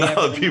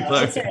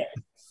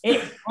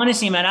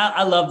 Honestly, man,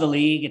 I love the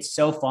league. It's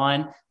so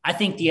fun. I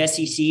think the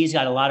SEC's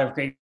got a lot of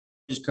great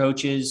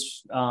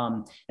coaches.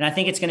 And I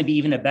think it's going to be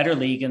even a better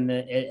league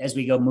as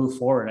we move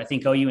forward. I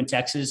think OU and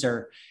Texas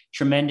are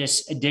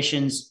tremendous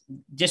additions.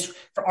 Just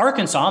for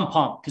Arkansas, I'm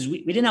pumped because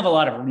we didn't have a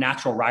lot of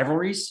natural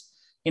rivalries.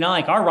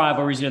 Like our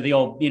rivalries are the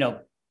old,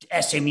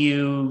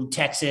 SMU,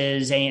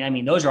 Texas. And I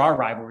mean, those are our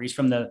rivalries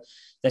from the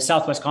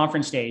Southwest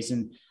Conference days.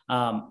 And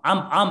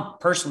I'm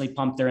personally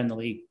pumped they're in the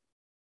league.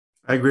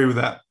 I agree with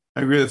that.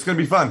 It's going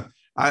to be fun.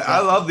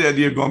 I love the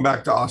idea of going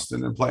back to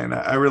Austin and playing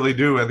that. I really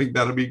do. I think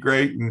that'll be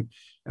great. And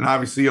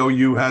obviously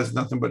OU has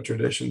nothing but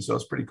tradition, so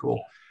it's pretty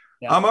cool.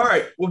 Yeah. All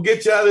right, we'll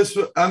get you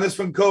on this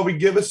one, Kobe.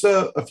 Give us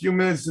a few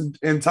minutes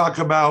and talk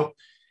about,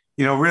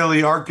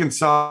 really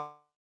Arkansas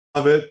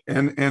of it,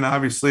 and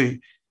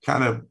obviously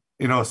kind of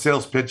a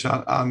sales pitch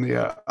on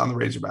the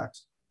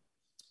Razorbacks.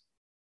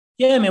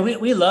 Yeah, I mean,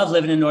 we love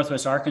living in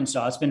Northwest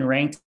Arkansas. It's been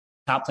ranked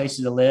top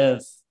places to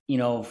live,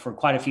 for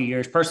quite a few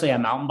years. Personally, I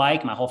mountain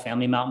bike. My whole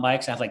family mountain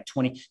bikes. I have like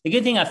 20. The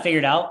good thing I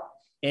figured out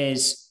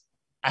is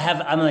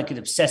I'm like an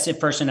obsessive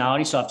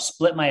personality. So I've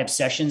split my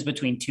obsessions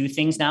between two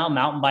things now,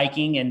 mountain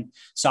biking and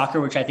soccer,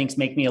 which I think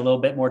make me a little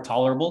bit more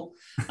tolerable.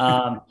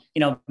 Matt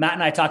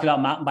and I talk about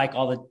mountain bike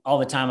all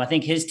the time. I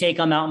think his take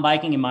on mountain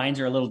biking and mine's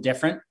are a little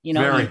different,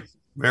 Very.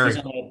 He's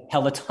on a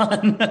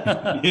Peloton.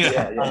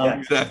 yeah,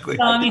 exactly.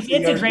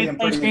 It's a great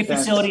place, great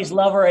facilities,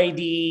 love our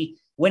AD,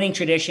 winning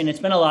tradition. It's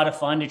been a lot of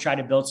fun to try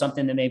to build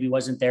something that maybe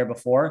wasn't there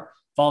before.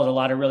 Followed a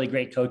lot of really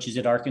great coaches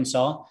at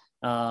Arkansas.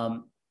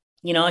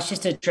 It's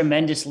just a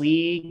tremendous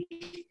league.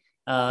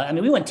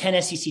 We won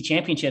 10 SEC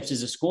championships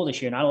as a school this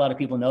year. Not a lot of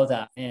people know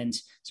that. And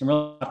some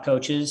real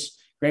coaches,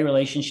 great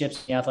relationships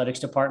in the athletics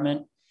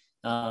department.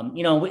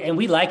 And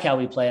we like how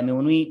we play. I mean,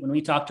 when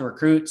we talk to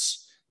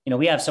recruits,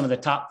 we have some of the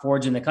top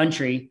forwards in the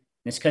country. And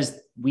it's because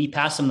we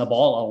pass them the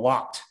ball a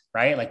lot,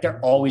 right? Like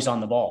they're always on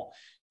the ball.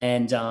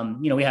 And,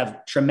 we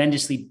have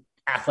tremendously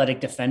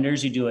athletic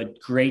defenders who do a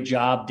great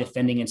job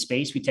defending in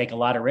space. We take a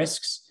lot of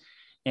risks.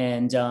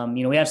 And,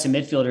 we have some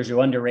midfielders who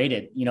are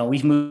underrated.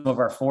 We've moved of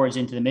our forwards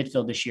into the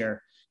midfield this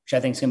year, which I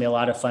think is going to be a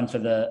lot of fun for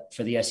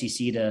the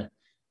SEC to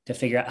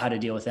figure out how to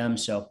deal with them.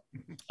 So,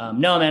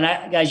 no,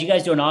 man, guys, you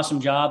guys do an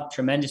awesome job.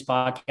 Tremendous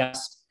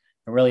podcast.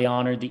 I'm really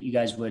honored that you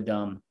guys would,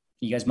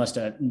 you guys must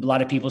have, a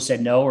lot of people said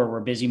no, or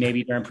were busy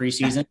maybe during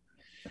preseason.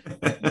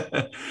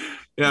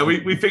 Yeah,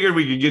 we figured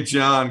we could get you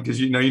on because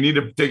you need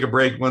to take a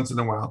break once in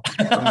a while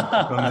from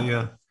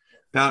the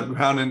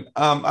pounding.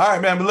 All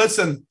right, man. But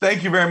listen,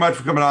 thank you very much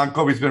for coming on,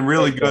 Kobe. It's been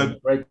really good,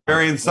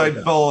 very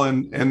insightful,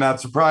 and not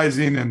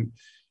surprising. And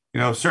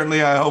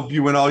certainly, I hope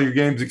you win all your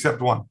games except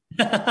one.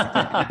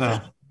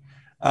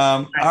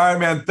 All right,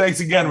 man. Thanks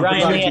again.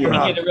 Ryan, I think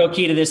you're the real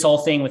key to this whole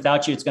thing.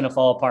 Without you, it's going to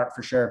fall apart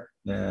for sure.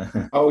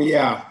 Yeah. Oh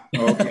yeah.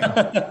 We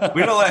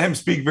don't let him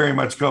speak very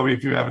much, Kobe,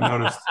 if you haven't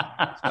noticed.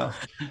 So.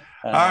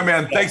 All right,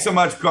 man. Thanks so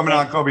much for coming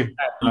on, Kobe.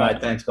 All right.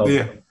 Thanks, Kobe.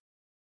 Yeah.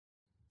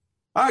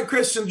 All right,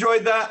 Chris,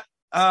 enjoyed that.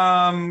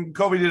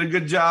 Kobe did a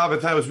good job. I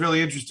thought it was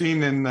really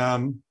interesting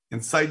and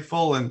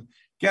insightful. And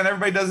again,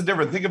 everybody does it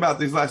different. Think about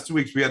these last 2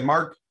 weeks. We had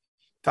Mark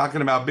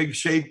talking about big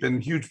shape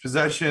and huge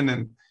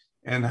possession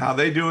and how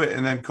they do it.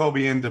 And then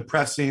Kobe into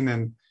pressing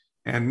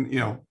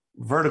and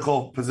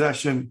vertical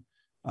possession.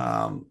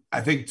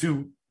 I think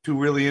two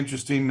really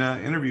interesting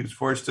interviews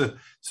for us to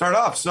start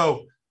off.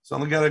 So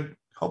we got to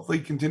hopefully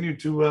continue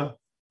to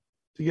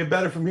get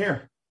better from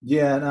here.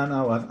 Yeah,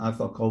 no. I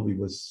thought Kobe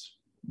was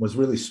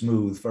really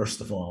smooth.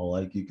 First of all,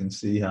 like you can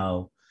see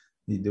how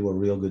he do a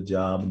real good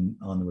job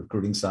on the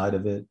recruiting side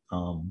of it.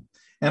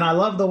 And I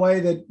love the way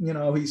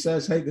that he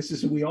says, "Hey, this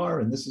is who we are,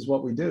 and this is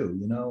what we do."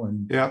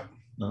 And yeah.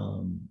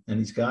 And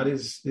he's got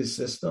his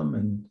system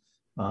and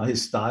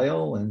his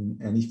style,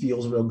 and he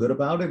feels real good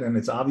about it, and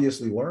it's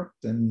obviously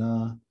worked.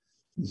 And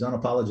he's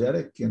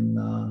unapologetic, and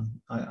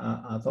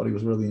I thought he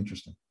was really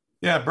interesting.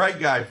 Yeah, bright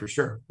guy for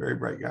sure. Very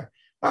bright guy.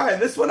 All right,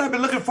 this one I've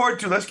been looking forward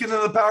to. Let's get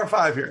into the Power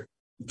Five here.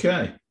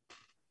 Okay.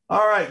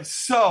 All right,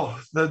 so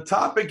the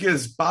topic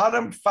is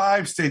bottom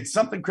 5 states,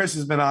 something Chris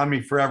has been on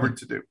me forever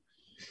to do.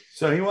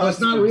 So he wants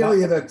it's not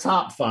really the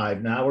top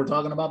 5 now. We're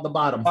talking about the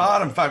bottom 5.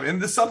 Bottom 5.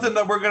 And this is something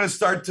that we're going to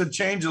start to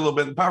change a little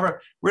bit in Power 5,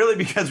 really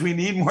because we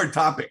need more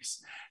topics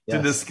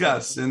to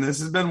discuss. And this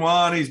has been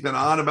one he's been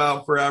on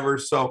about forever.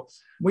 So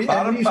we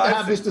used to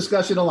have this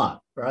discussion a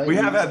lot, right? We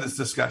have had this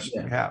discussion.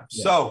 Yeah. We have.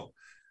 Yeah. So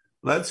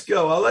let's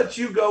go. I'll let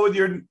you go with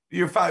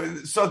your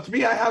 5. So to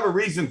me, I have a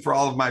reason for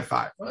all of my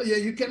 5. Well, yeah,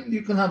 you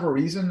can have a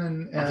reason,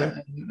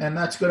 and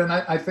that's good. And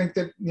I think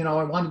that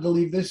I wanted to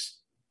leave this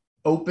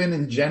open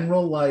in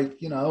general.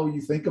 Like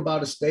you think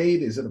about a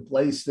state. Is it a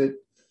place that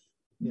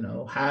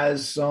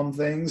has some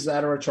things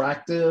that are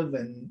attractive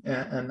and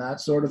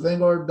that sort of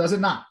thing, or does it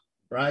not?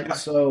 Right. Yeah.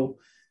 So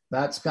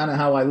that's kind of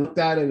how I looked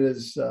at it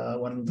is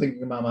when I'm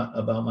thinking about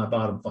my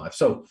bottom 5.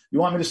 So you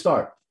want me to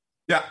start?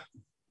 Yeah.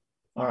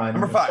 All right.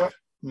 Number 5.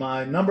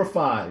 My number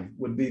 5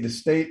 would be the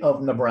state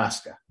of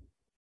Nebraska.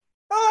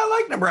 Oh,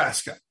 I like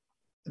Nebraska.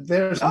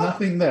 There's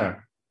nothing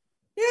there.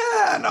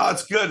 Yeah, no,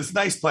 it's good. It's a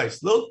nice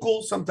place. A little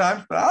cool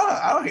sometimes, but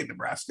I don't hate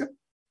Nebraska.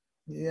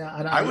 Yeah,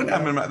 I wouldn't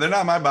have them. They're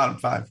not my bottom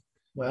 5.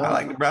 Well, I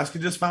like Nebraska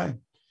just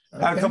fine.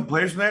 Okay. Had a couple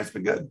players from there. It's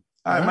been good.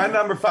 All right, my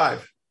number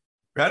 5.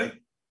 Ready?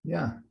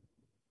 Yeah.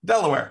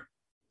 Delaware.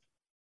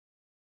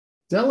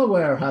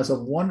 Delaware has a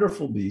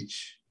wonderful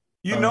beach.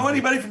 You know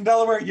anybody from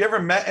Delaware? You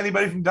ever met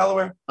anybody from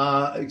Delaware?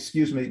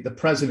 Excuse me. The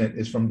president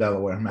is from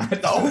Delaware,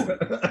 Matt. No.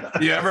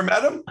 You ever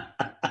met him?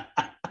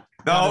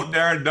 No,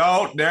 Darren,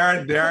 don't.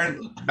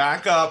 Darren,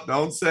 back up.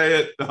 Don't say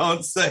it.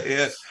 Don't say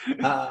it.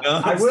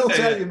 I will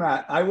tell you,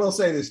 Matt. I will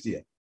say this to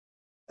you.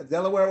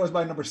 Delaware was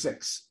my number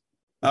 6.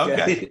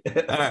 Okay.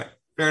 All right.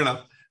 Fair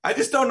enough. I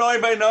just don't know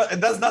anybody.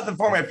 It does nothing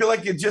for me. I feel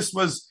like it just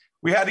was,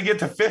 we had to get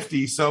to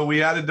 50, so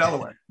we added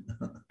Delaware.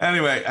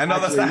 Anyway, I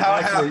know that's not how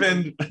it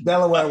happened.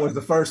 Delaware was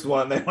the first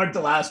one. They weren't the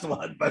last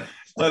one, but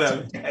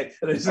whatever. Okay.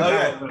 All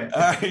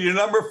right. Your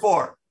number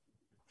 4.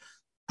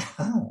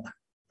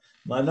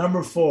 My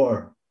number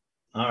 4.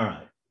 All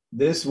right.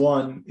 This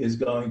one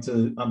is I'm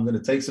going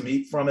to take some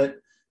heat from it,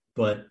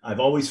 but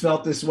I've always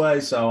felt this way,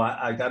 so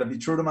I got to be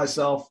true to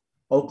myself.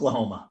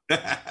 Oklahoma.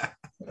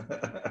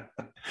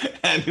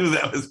 I knew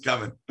that was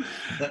coming.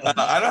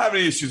 I don't have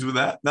any issues with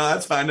that. No,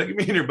 that's fine. That can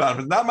be in your bottom.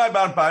 It's not my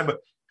bottom 5, but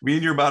be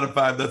in your bottom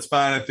 5. That's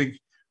fine. I think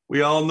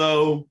we all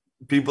know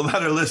people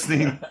that are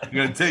listening are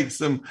going to take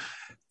some,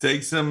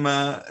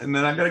 and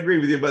then I got to agree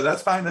with you, but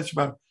that's fine. That's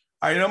your bottom.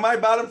 All right. You know my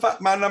bottom 5,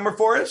 my number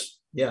 4 is?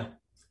 Yeah.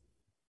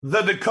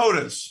 The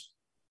Dakotas.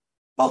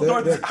 Both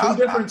they're two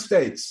different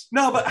states.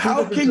 No, but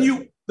how can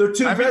you? They're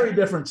two very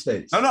different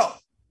states. No.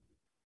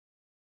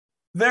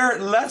 They're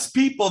less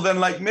people than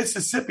like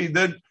Mississippi.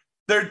 They're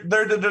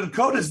the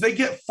Dakotas.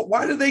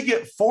 Why do they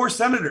get 4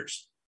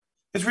 senators?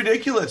 It's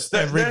ridiculous.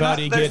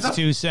 Everybody gets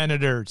 2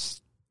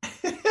 senators.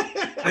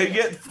 They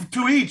get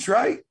 2 each,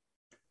 right?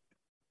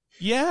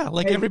 Yeah,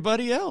 like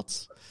everybody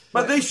else.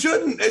 But they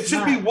shouldn't. It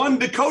should be 1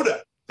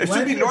 Dakota. It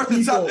should be north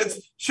and south.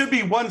 It should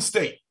be 1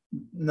 state.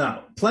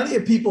 No, plenty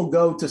of people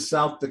go to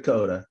South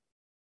Dakota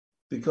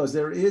because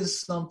there is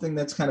something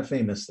that's kind of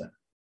famous there.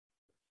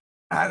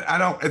 I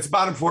don't. It's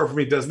bottom 4 for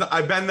me.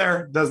 I've been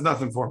there. Does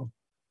nothing for me.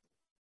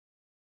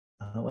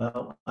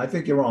 Well, I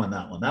think you're wrong on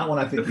that one. That one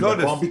I think you're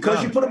wrong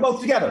because you put them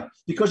both together.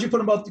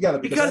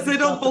 Because they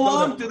don't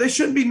belong to. They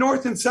shouldn't be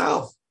north and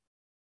south.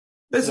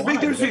 There's a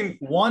big difference between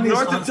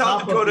North and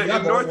South Dakota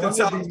and North and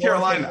South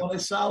Carolina. One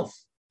is south.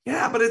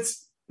 Yeah, but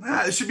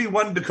it should be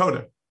 1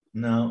 Dakota.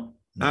 No.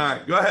 All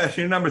right, go ahead.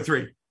 Your number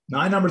 3.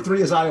 My number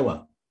 3 is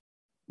Iowa.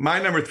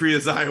 My number 3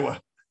 is Iowa.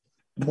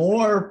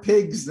 More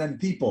pigs than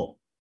people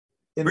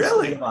in the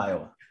state of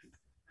Iowa.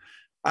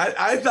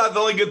 I thought the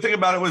only good thing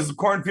about it was the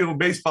Cornfield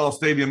Baseball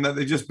Stadium that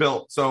they just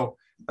built, so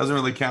it doesn't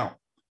really count.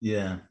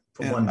 Yeah,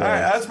 for one day. All right,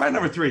 that's my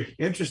number 3.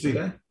 Interesting.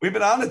 Okay. We've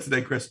been on it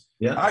today, Chris.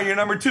 Yeah. All right, your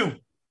number 2.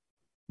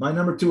 My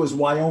number 2 is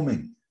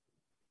Wyoming.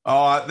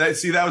 Oh,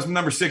 that was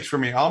number 6 for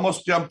me. I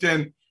almost jumped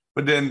in,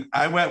 but then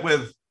I went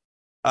with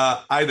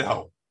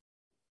Idaho.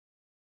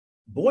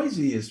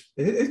 Boise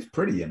it's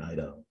pretty in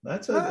Idaho.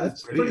 That's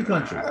pretty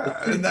country.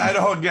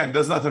 Idaho again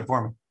does nothing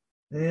for me.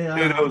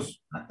 Yeah,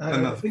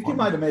 I think you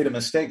might have made a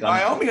mistake.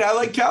 Wyoming, I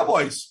like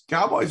Cowboys.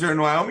 Cowboys are in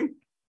Wyoming.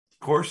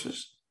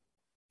 Courses.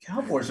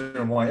 Cowboys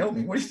are in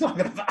Wyoming. What are you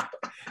talking about?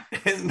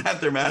 Isn't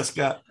that their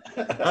mascot?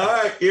 All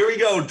right, here we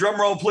go. Drum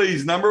roll,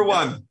 please. Number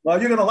 1. Well,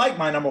 you're going to like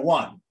my number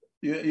 1.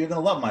 You're going to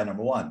love my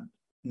number 1.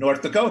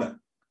 North Dakota.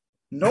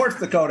 North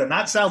Dakota,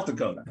 not South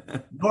Dakota.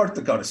 North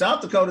Dakota.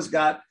 South Dakota's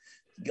got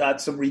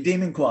some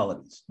redeeming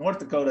qualities. North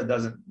Dakota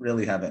doesn't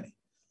really have any.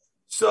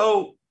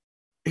 So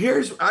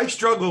I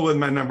struggle with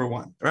my number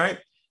 1, right?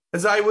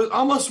 As I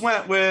almost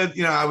went with,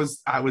 I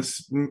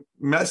was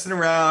messing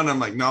around. I'm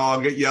like, no,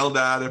 I'll get yelled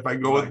at if I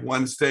go with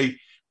one state.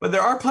 But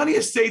there are plenty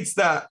of states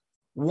that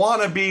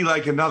want to be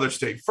like another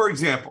state. For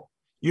example,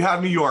 you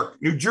have New York.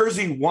 New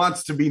Jersey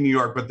wants to be New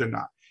York, but they're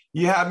not.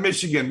 You have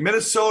Michigan.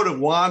 Minnesota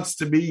wants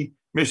to be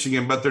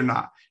Michigan, but they're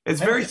not. It's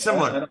very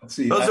similar.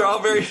 Those are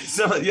all very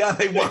similar. Yeah,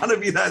 they want to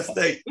be that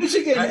state.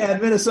 Michigan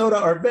and Minnesota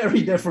are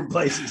very different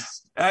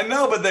places. I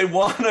know, but they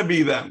want to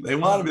be them. They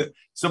want to be.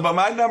 So, but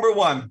my number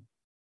 1,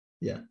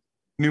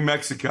 New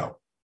Mexico.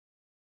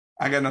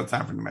 I got no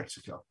time for New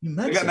Mexico.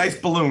 They got nice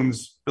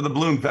balloons for the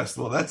balloon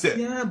festival. That's it.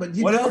 Yeah, but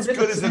what else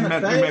good is in New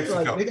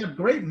Mexico? Like, they got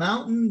great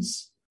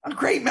mountains.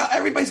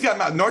 Everybody's got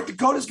mountains. North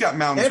Dakota's got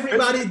mountains.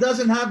 Everybody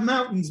doesn't have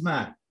mountains,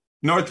 Matt.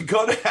 North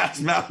Dakota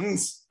has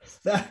mountains.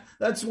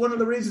 That's one of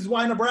the reasons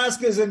why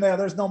Nebraska's in there.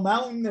 There's no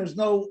mountain. There's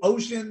no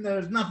ocean.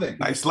 There's nothing.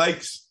 Nice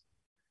lakes.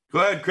 Go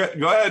ahead,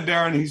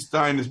 Darren. He's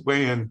starting his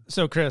way in.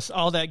 So, Chris,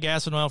 all that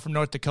gas and oil from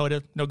North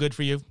Dakota, no good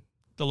for you?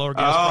 The lower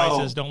gas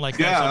prices don't like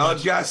that so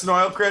much. Gas and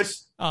oil,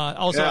 Chris.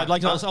 I'd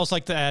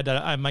like to add,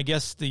 I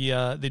guess the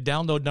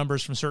download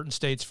numbers from certain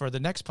states for the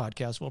next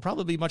podcast will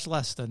probably be much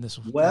less than this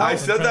one. Well, I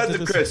said that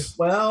to Chris.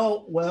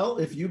 Well,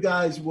 if you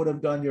guys would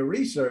have done your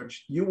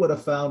research, you would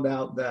have found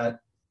out that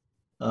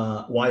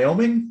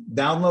Wyoming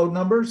download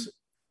numbers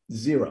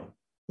 0.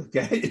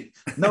 Okay,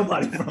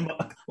 nobody from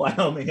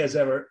Wyoming has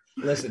ever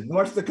listened.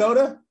 North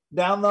Dakota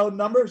download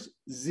numbers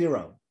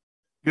 0.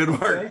 Good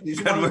work. Okay? These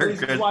are one of the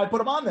reasons why I put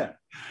them on there.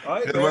 All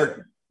right, good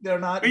work. They're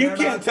not. But you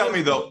can't tell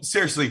me though.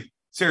 Seriously,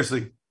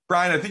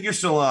 Brian. I think you're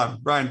still on.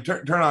 Brian,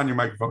 turn on your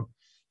microphone.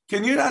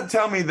 Can you not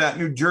tell me that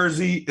New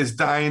Jersey is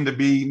dying to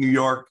be New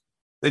York?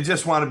 They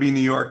just want to be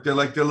New York. They're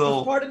like their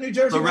little part of New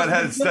Jersey, the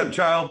redheaded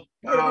stepchild.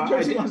 New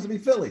Jersey wants to be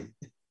Philly.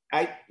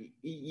 I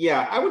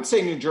would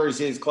say New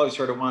Jersey is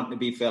closer to wanting to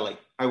be Philly.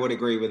 I would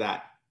agree with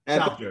that.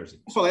 South Jersey.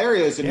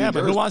 Areas in New but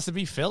Jersey. Who wants to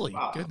be Philly?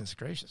 Goodness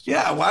gracious.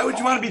 Yeah, why would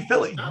you want to be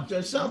Philly?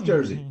 South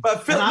Jersey.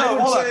 But Philly,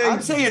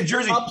 I'm saying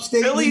Jersey.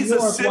 Philly's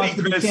a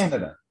city, Chris.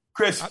 Canada.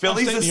 Chris,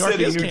 Philly's a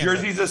city. New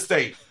Jersey's a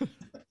state.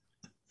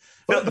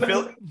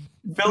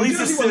 Philly's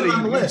a city.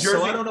 New Jersey.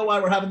 So I don't know why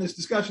we're having this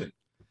discussion.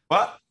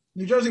 What?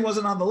 New Jersey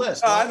wasn't on the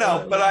list. I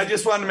know, but I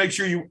just wanted to make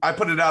sure I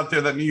put it out there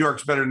that New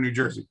York's better than New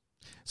Jersey.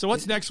 So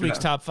what's next week's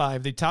top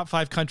 5? The top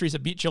 5 countries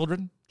that beat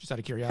children? Just out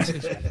of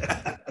curiosity.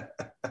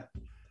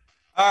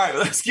 All right,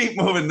 let's keep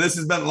moving. This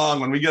has been a long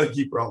one. We got to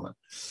keep rolling.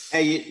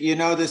 Hey,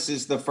 this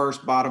is the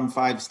first bottom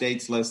 5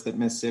 states list that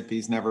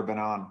Mississippi's never been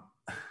on.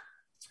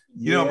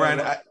 Brian,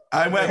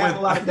 I went with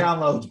a lot of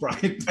downloads,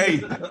 Brian.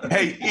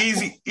 hey,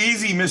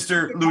 easy,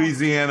 Mr.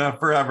 Louisiana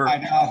forever. I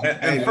know.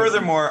 And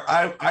furthermore,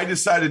 I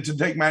decided to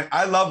take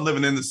I love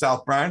living in the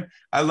South, Brian.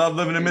 I love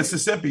living in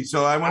Mississippi,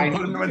 so I want to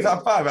put it in my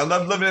top 5. I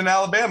love living in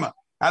Alabama.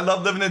 I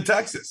love living in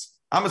Texas.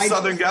 I'm a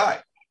Southern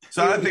guy,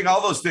 so I think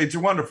all those states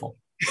are wonderful.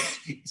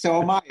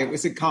 So am I. It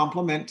was a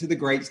compliment to the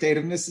great state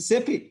of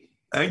Mississippi.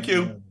 Thank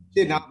you.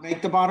 Did not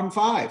make the bottom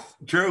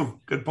 5. True.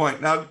 Good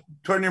point. Now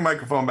turn your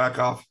microphone back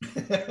off.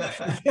 I'm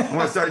going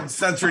to start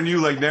censoring you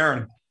like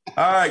Darren.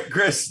 All right,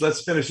 Chris,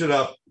 let's finish it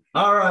up.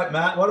 All right,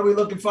 Matt. What are we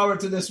looking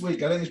forward to this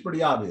week? I think it's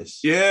pretty obvious.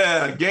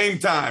 Yeah, game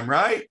time,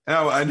 right?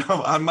 Now, I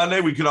know on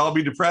Monday we could all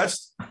be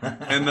depressed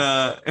and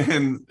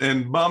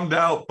bummed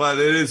out, but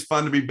it is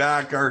fun to be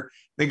back. I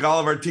think all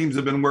of our teams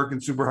have been working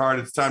super hard.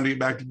 It's time to get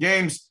back to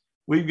games.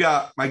 We've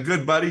got my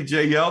good buddy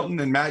Jay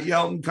Yelton and Matt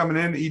Yelton coming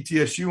in to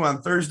ETSU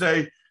on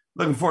Thursday.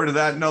 Looking forward to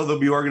that. No, they'll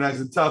be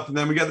organizing tough. And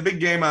then we got the big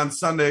game on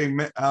Sunday,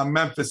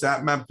 Memphis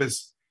at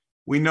Memphis.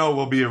 We know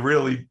will be a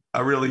really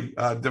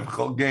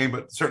difficult game,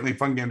 but certainly a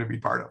fun game to be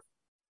part of.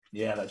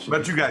 Yeah, that's.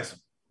 But you guys,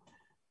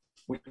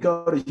 we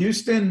go to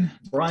Houston,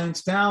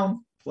 Bryanstown,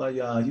 play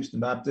Houston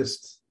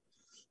Baptist,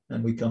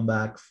 and we come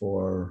back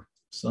for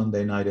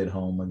Sunday night at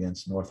home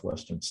against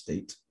Northwestern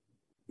State.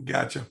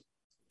 Gotcha.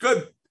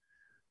 Good.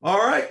 All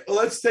right, well,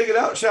 let's take it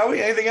out, shall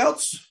we? Anything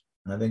else?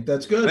 I think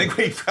that's good. I think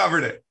we've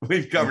covered it.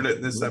 We've covered it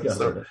in this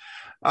episode.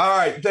 All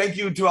right. Thank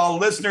you to all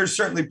listeners.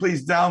 Certainly,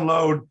 please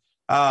download.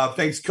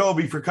 Thanks,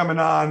 Kobe, for coming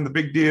on. The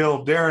Big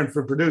Deal. Darren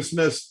for producing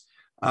this.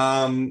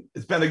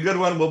 It's been a good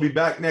one. We'll be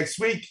back next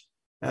week,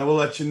 and we'll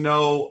let you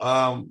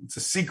know. It's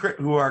a secret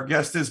who our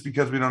guest is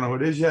because we don't know who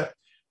it is yet,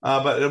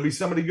 but it'll be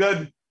somebody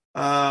good.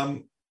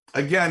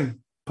 Again,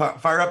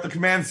 fire up the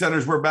command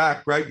centers. We're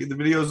back, right? Get the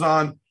videos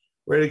on,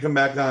 ready to come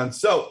back on.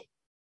 So,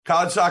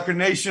 College Soccer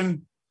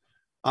Nation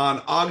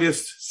on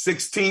August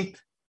 16th.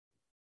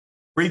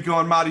 Rico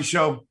and Marty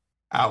Show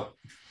out.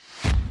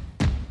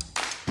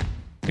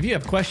 If you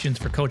have questions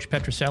for Coach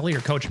Petrucelli or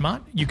Coach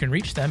Mott, you can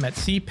reach them at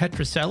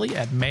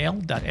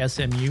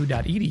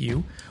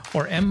cpetrucelli@mail.smu.edu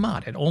or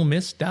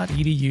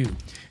mmott@olemiss.edu.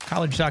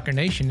 College Soccer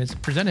Nation is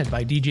presented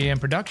by DJM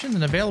Productions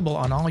and available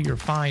on all your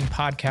fine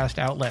podcast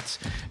outlets.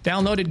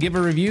 Download it, give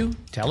a review,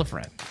 tell a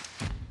friend.